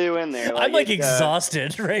of Mountain Dew in there. I'm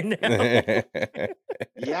exhausted right now.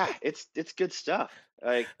 Yeah, it's good stuff.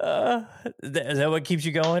 Is that what keeps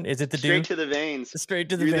you going? Is it the straight dew? to the veins? Straight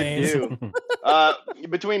to the veins.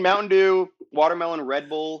 Between Mountain Dew, watermelon, Red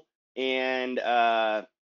Bull, and that'll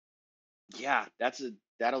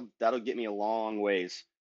get me a long ways.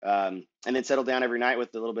 And then settle down every night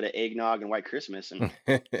with a little bit of eggnog and White Christmas, and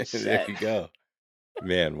there you go.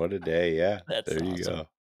 Man, what a day! Yeah, That's there awesome. you go.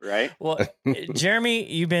 Right? Well,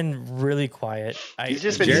 Jeremy, you've been really quiet. He's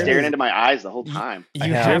just been staring into my eyes the whole time.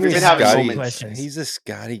 You have been having so many questions. He's a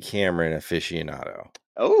Scotty Cameron aficionado.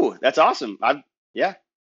 Oh, that's awesome! He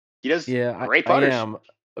does great putters. I am,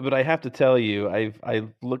 but I have to tell you, I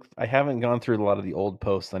haven't gone through a lot of the old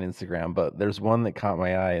posts on Instagram, but there's one that caught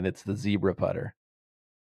my eye, and it's the zebra putter.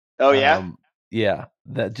 Oh yeah. Yeah,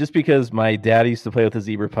 that just because my dad used to play with the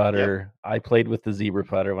zebra putter, I played with the zebra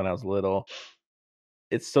putter when I was little.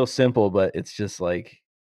 It's so simple, but it's just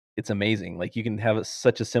it's amazing. You can have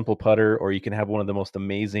such a simple putter, or you can have one of the most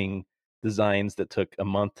amazing designs that took a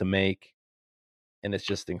month to make, and it's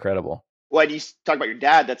just incredible. Well, you talk about your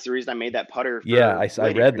dad. That's the reason I made that putter. I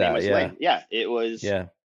read that. Yeah, it was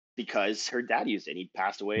because her dad used it. He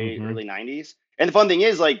passed away early 90s. And the fun thing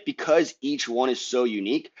is, because each one is so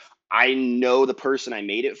unique, I know the person I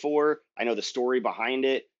made it for. I know the story behind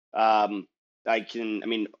it. Going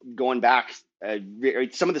back,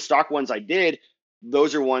 some of the stock ones I did,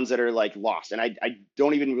 those are ones that are lost. And I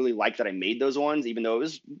don't even really like that I made those ones, even though it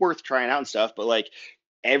was worth trying out and stuff. But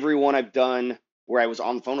every one I've done where I was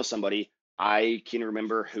on the phone with somebody, I can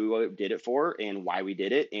remember who I did it for and why we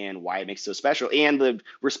did it and why it makes it so special, and the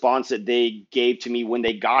response that they gave to me when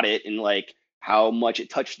they got it, and how much it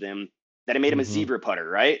touched them, that it made them a zebra putter,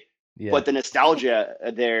 right? Yeah. But the nostalgia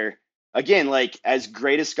there, again, as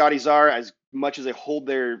great as Scotties are, as much as they hold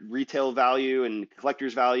their retail value and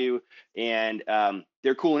collector's value, and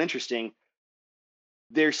they're cool and interesting,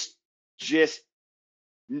 there's just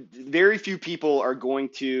very few people are going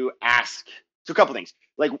to ask. So a couple things.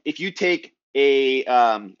 If you take a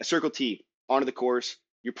Circle T onto the course,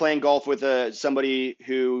 you're playing golf with somebody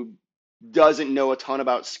who doesn't know a ton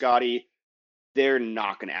about Scotty, they're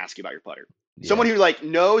not going to ask you about your putter. Yeah. Someone who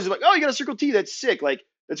knows, oh, you got a Circle T, that's sick,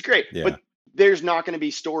 that's great. Yeah. But there's not going to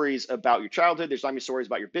be stories about your childhood. There's not going to be stories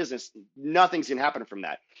about your business. Nothing's going to happen from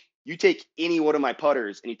that. You take any one of my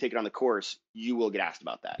putters and you take it on the course, you will get asked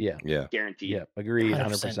about that. Yeah. Guaranteed. Yeah. Agreed.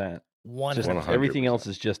 100%. 100%. Everything else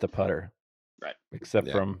is just a putter. Right.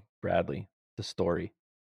 Except from Bradley, the story.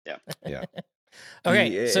 Yeah. Yeah.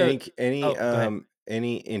 Okay.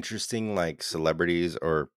 Any interesting celebrities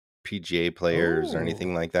or PGA players or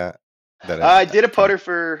anything like that? I did a putter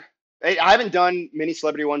for. I haven't done many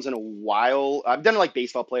celebrity ones in a while. I've done like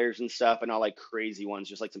baseball players and stuff, and all like crazy ones,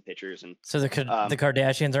 just like some pitchers. And so the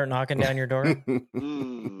Kardashians aren't knocking down your door.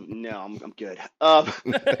 No, I'm good.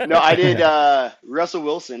 No, I did Russell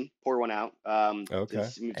Wilson, pour one out. Okay.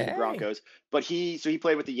 Moved to the Broncos, but he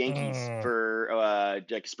played with the Yankees for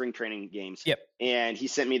like spring training games. Yep. And he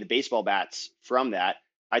sent me the baseball bats from that.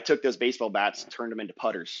 I took those baseball bats, turned them into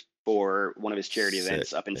putters for one of his charity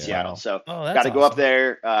events up in Seattle. So got to go up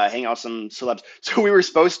there, hang out with some celebs. So we were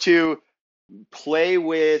supposed to play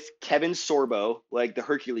with Kevin Sorbo, like the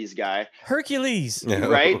Hercules guy. Hercules.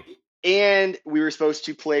 Right? And we were supposed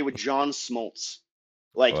to play with John Smoltz,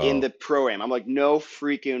 in the pro-am. I'm like, no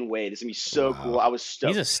freaking way. This is going to be so cool. I was stoked.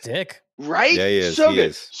 He's a stick. Right? Yeah, he is. So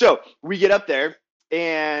good. So we get up there.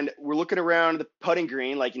 And we're looking around the putting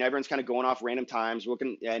green, everyone's kind of going off random times. We're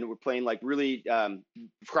looking, and we're playing really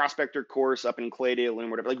prospector course up in Claydale and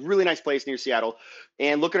whatever, really nice place near Seattle.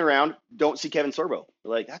 And looking around, don't see Kevin Sorbo.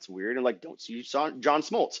 We're like, that's weird. And don't see John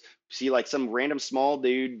Smoltz. See some random small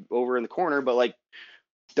dude over in the corner, but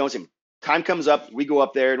don't see him. time comes up, we go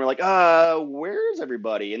up there and we're like, where's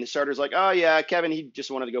everybody? And the starter's like, oh yeah, Kevin, he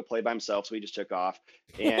just wanted to go play by himself, so he just took off.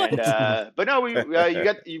 And but no, you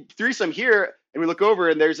got threesome here, and we look over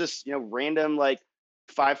and there's this random like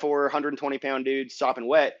 5'4", 120-pound dude sopping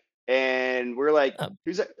wet, and we're like,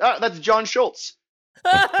 who's that? Oh, that's John Schultz.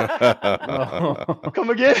 Come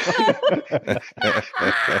again?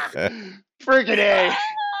 Freaking A.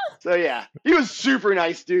 So yeah, he was super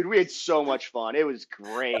nice, dude. We had so much fun. It was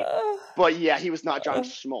great. But yeah, he was not John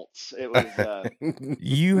Schultz. It was.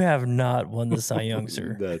 You have not won the Cy Young,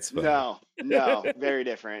 sir. That's fun. No, very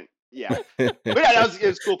different. Yeah, but yeah, it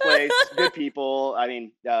was a cool place, good people. I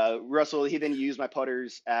mean, Russell, he then used my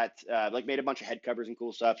putters at like made a bunch of head covers and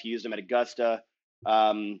cool stuff. He used them at Augusta.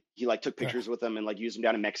 He like took pictures with them and like used them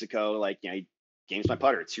down in Mexico. Like he games my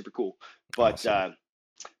putter. It's super cool. But awesome.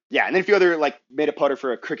 Yeah, and then a few other like made a putter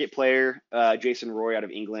for a cricket player, Jason Roy out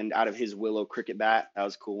of England, out of his Willow cricket bat. That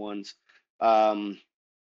was cool ones.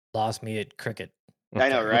 Lost me at cricket. I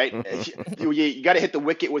know, right? You got to hit the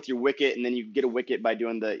wicket with your wicket, and then you get a wicket by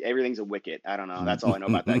doing everything's a wicket. I don't know. That's all I know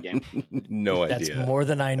about that game. No idea. That's more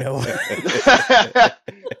than I know.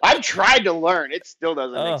 I've tried to learn. It still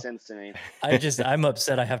doesn't make sense to me. I'm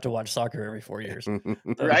upset I have to watch soccer every 4 years.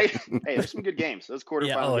 Right? Hey, there's some good games. Those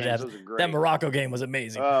quarterfinal games, those are great. That Morocco game was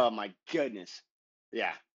amazing. Oh, my goodness.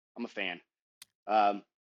 Yeah, I'm a fan.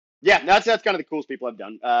 Yeah, that's kind of the coolest people I've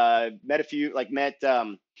done.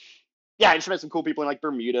 I just met some cool people in like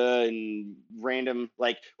Bermuda and random,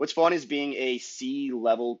 like what's fun is being a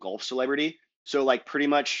C-level golf celebrity. So like pretty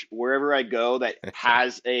much wherever I go that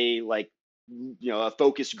has a like, a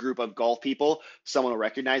focused group of golf people, someone will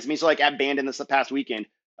recognize me. So like at Bandon this past weekend,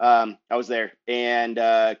 I was there, and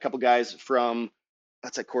a couple guys from,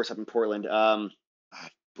 that's a course up in Portland.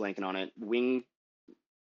 Blanking on it.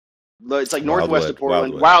 It's like northwest of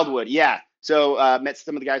Portland. Wildwood. Yeah. So met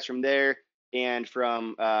some of the guys from there. And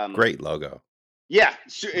from great logo. Yeah,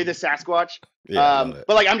 the Sasquatch. Yeah,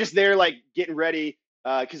 but like I'm just there like getting ready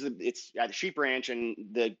because it's at the sheep ranch and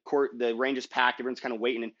the range is packed. Everyone's kind of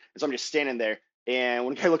waiting, and so I'm just standing there. And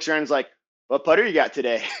one guy looks around and is like, "What putter you got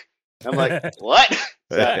today?" I'm like, "What?"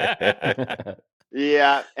 So,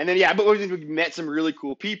 yeah, and then but we met some really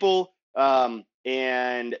cool people.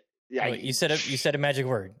 And yeah, you said a magic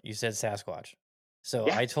word. You said Sasquatch. So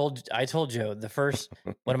yeah. I told Joe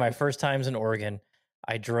one of my first times in Oregon,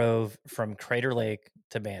 I drove from Crater Lake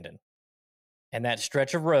to Bandon, and that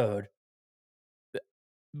stretch of road,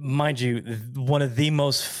 mind you, one of the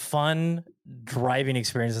most fun driving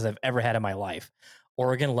experiences I've ever had in my life.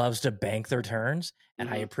 Oregon loves to bank their turns, and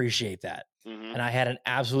I appreciate that. Mm-hmm. And I had an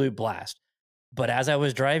absolute blast. But as I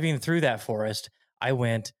was driving through that forest, I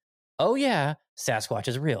went, oh yeah, Sasquatch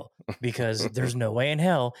is real, because there's no way in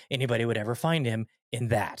hell anybody would ever find him in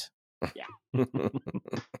that. Yeah.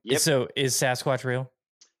 Yep. So is Sasquatch real?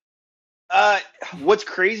 What's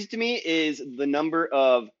crazy to me is the number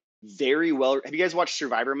of have you guys watched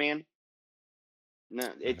Survivor Man? No,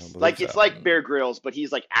 it's like Bear Grylls, but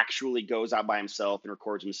he's like actually goes out by himself and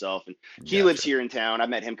records himself, and he lives here in town. I've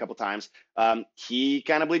met him a couple times. He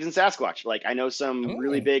kind of believes in Sasquatch. Like I know some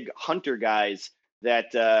really big hunter guys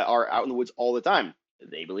that are out in the woods all the time.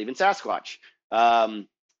 They believe in Sasquatch.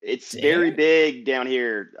 It's very big down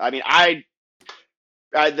here. I mean,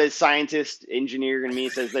 the scientist engineer in me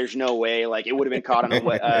says there's no way. Like it would have been caught on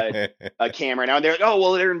a camera. Now they're like, oh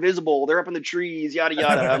well, they're invisible. They're up in the trees. Yada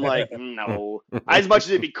yada. I'm like, no. As much as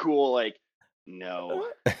it'd be cool, like no.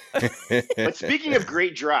 But speaking of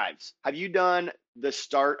great drives, have you done the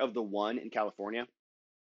start of the one in California?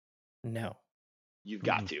 No. You've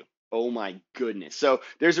got to. Oh my goodness. So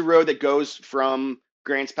there's a road that goes from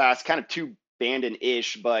Grants Pass kind of to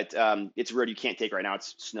Bandon-ish, but it's a road you can't take right now.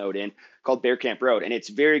 It's snowed in, called Bear Camp Road. And it's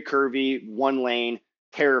very curvy, one lane,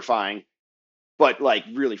 terrifying, but like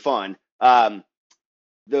really fun. The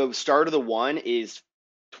start of the one is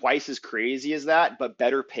twice as crazy as that, but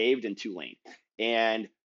better paved and 2-lane. And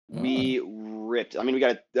we ripped. I mean, we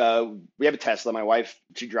have a Tesla. My wife,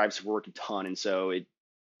 she drives to work a ton, and so it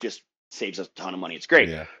just saves us a ton of money. It's great.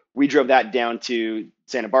 Yeah. We drove that down to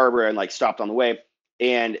Santa Barbara and like stopped on the way.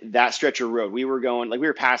 And that stretch of road, we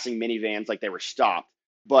were passing minivans like they were stopped,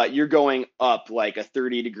 but you're going up like a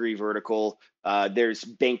 30-degree vertical. There's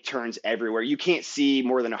bank turns everywhere. You can't see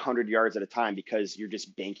more than 100 yards at a time because you're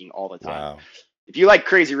just banking all the time. Wow. If you like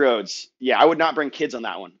crazy roads, I would not bring kids on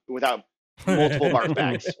that one without multiple barf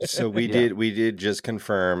bags. So we did just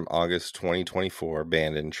confirm August 2024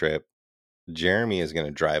 Bandon trip. Jeremy is going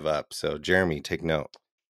to drive up. So Jeremy, take note.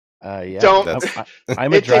 Yeah, don't.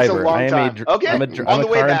 I'm a driver. I'm a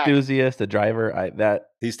car enthusiast, a driver.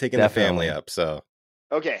 He's taking definitely. the family up. So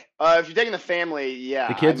Okay. If you're taking the family, yeah.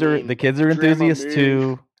 The kids are Grandma enthusiasts moved.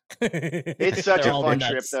 too. It's such They're a all fun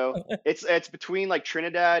nuts. trip, though. It's between like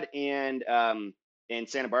Trinidad and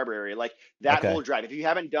Santa Barbara area. Like that Okay. whole drive. If you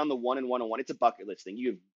haven't done the 1-101, it's a bucket list thing.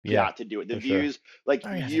 You've Yeah, got to do it. The for sure. views, like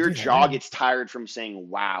Oh, yeah, your to do that, jaw yeah. gets tired from saying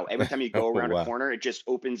wow. Every time you go around Wow. a corner, it just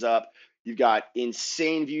opens up. You've got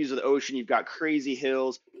insane views of the ocean. You've got crazy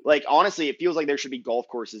hills. Like honestly, it feels like there should be golf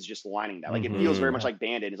courses just lining that. Like it feels very much like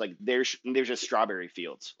Bandon. It's like there's just strawberry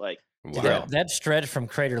fields. Like Dude, Wow. that stretch from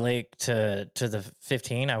Crater Lake to the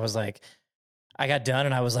 15, I was like, I got done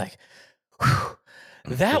and I was like, whew,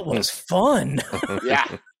 that was fun. yeah.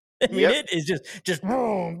 I mean, Yep. it is just.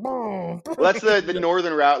 Well, that's the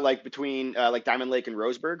northern route, like between like Diamond Lake and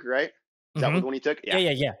Roseburg, right? Is that the one you took? Yeah.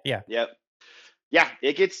 Yep. Yeah,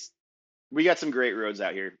 it gets. We got some great roads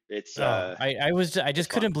out here. It's. I just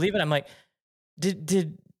couldn't believe it. I'm like,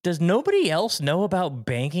 does nobody else know about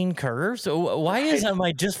banking curves? So why am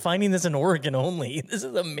I just finding this in Oregon only? This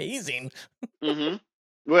is amazing. Mm-hmm.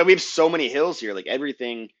 Well, we have so many hills here. Like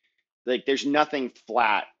everything, like there's nothing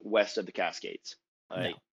flat west of the Cascades.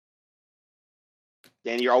 Like,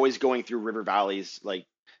 and you're always going through river valleys, like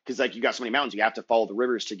because like you got so many mountains, you have to follow the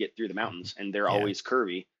rivers to get through the mountains, and they're always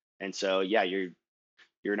curvy. And so yeah,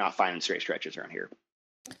 you're not finding straight stretches around here.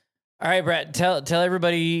 All right, Brett, tell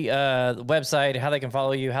everybody the website, how they can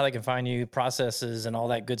follow you, how they can find you, processes, and all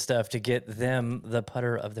that good stuff to get them the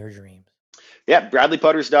putter of their dreams. Yeah,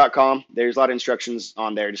 bradleyputters.com. There's a lot of instructions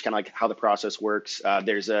on there, just kind of like how the process works.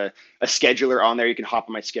 There's a scheduler on there. You can hop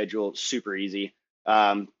on my schedule, super easy.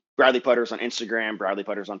 Bradley Putters on Instagram, Bradley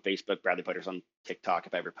Putters on Facebook, Bradley Putters on TikTok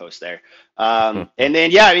if I ever post there. And then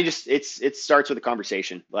yeah, I mean, just it starts with a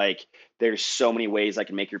conversation. Like there's so many ways I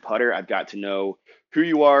can make your putter. I've got to know who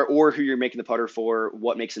you are or who you're making the putter for,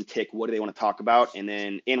 what makes them tick, what do they want to talk about, and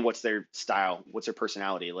then what's their style, what's their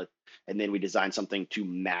personality. And then we design something to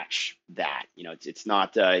match that. You know, it's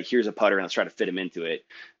not here's a putter and let's try to fit them into it.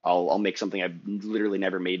 I'll make something I've literally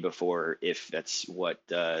never made before if that's what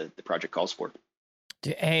the project calls for.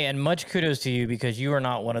 Hey, and much kudos to you because you are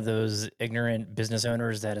not one of those ignorant business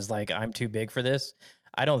owners that is like, I'm too big for this.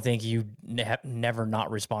 I don't think you never not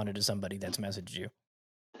responded to somebody that's messaged you.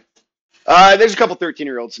 There's a couple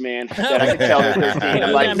 13-year-olds, man, that I can tell they're 13.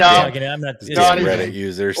 I'm like, I'm not Reddit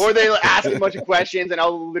users. Or they ask a bunch of questions, and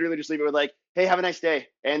I'll literally just leave it with like, "Hey, have a nice day,"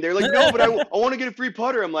 and they're like, "No, but I want to get a free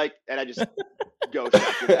putter." I'm like, and I just go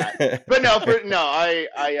after that. But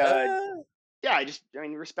I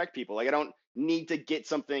respect people. Like, I don't need to get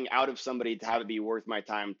something out of somebody to have it be worth my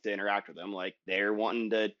time to interact with them. Like, they're wanting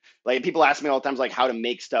to, like, people ask me all the times like how to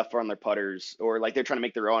make stuff on their putters, or like they're trying to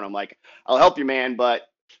make their own. I'm like, I'll help you, man, but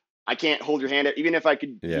I can't hold your hand. Even if I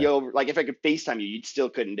could be over, like if I could FaceTime you, you still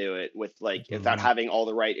couldn't do it with like without having all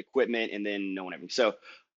the right equipment and then knowing everything. So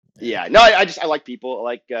yeah, no, I like people.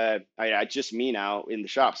 Like I just me now in the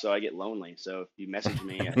shop, so I get lonely. So if you message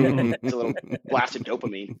me, it's a little blast of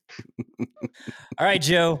dopamine. All right,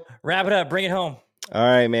 Joe, wrap it up. Bring it home. All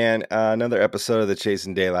right, man. Another episode of the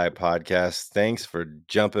Chasing Daylight podcast. Thanks for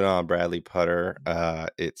jumping on, Bradley Putter.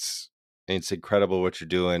 It's incredible what you're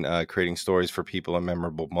doing, creating stories for people and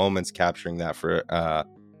memorable moments, capturing that for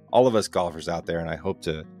all of us golfers out there. And I hope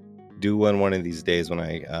to do one of these days when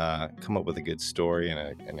I come up with a good story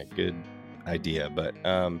and a good idea. But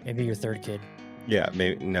maybe your third kid. Yeah,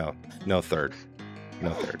 maybe no third.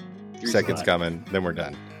 Second's coming, then we're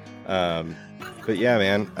done. But yeah,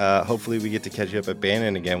 man, hopefully we get to catch you up at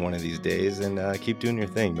Bandon again one of these days, and keep doing your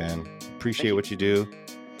thing, man. Appreciate what you do.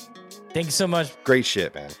 Thank you so much. Great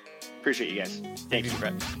shit, man. Appreciate you guys. Thank you,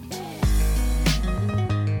 Brett.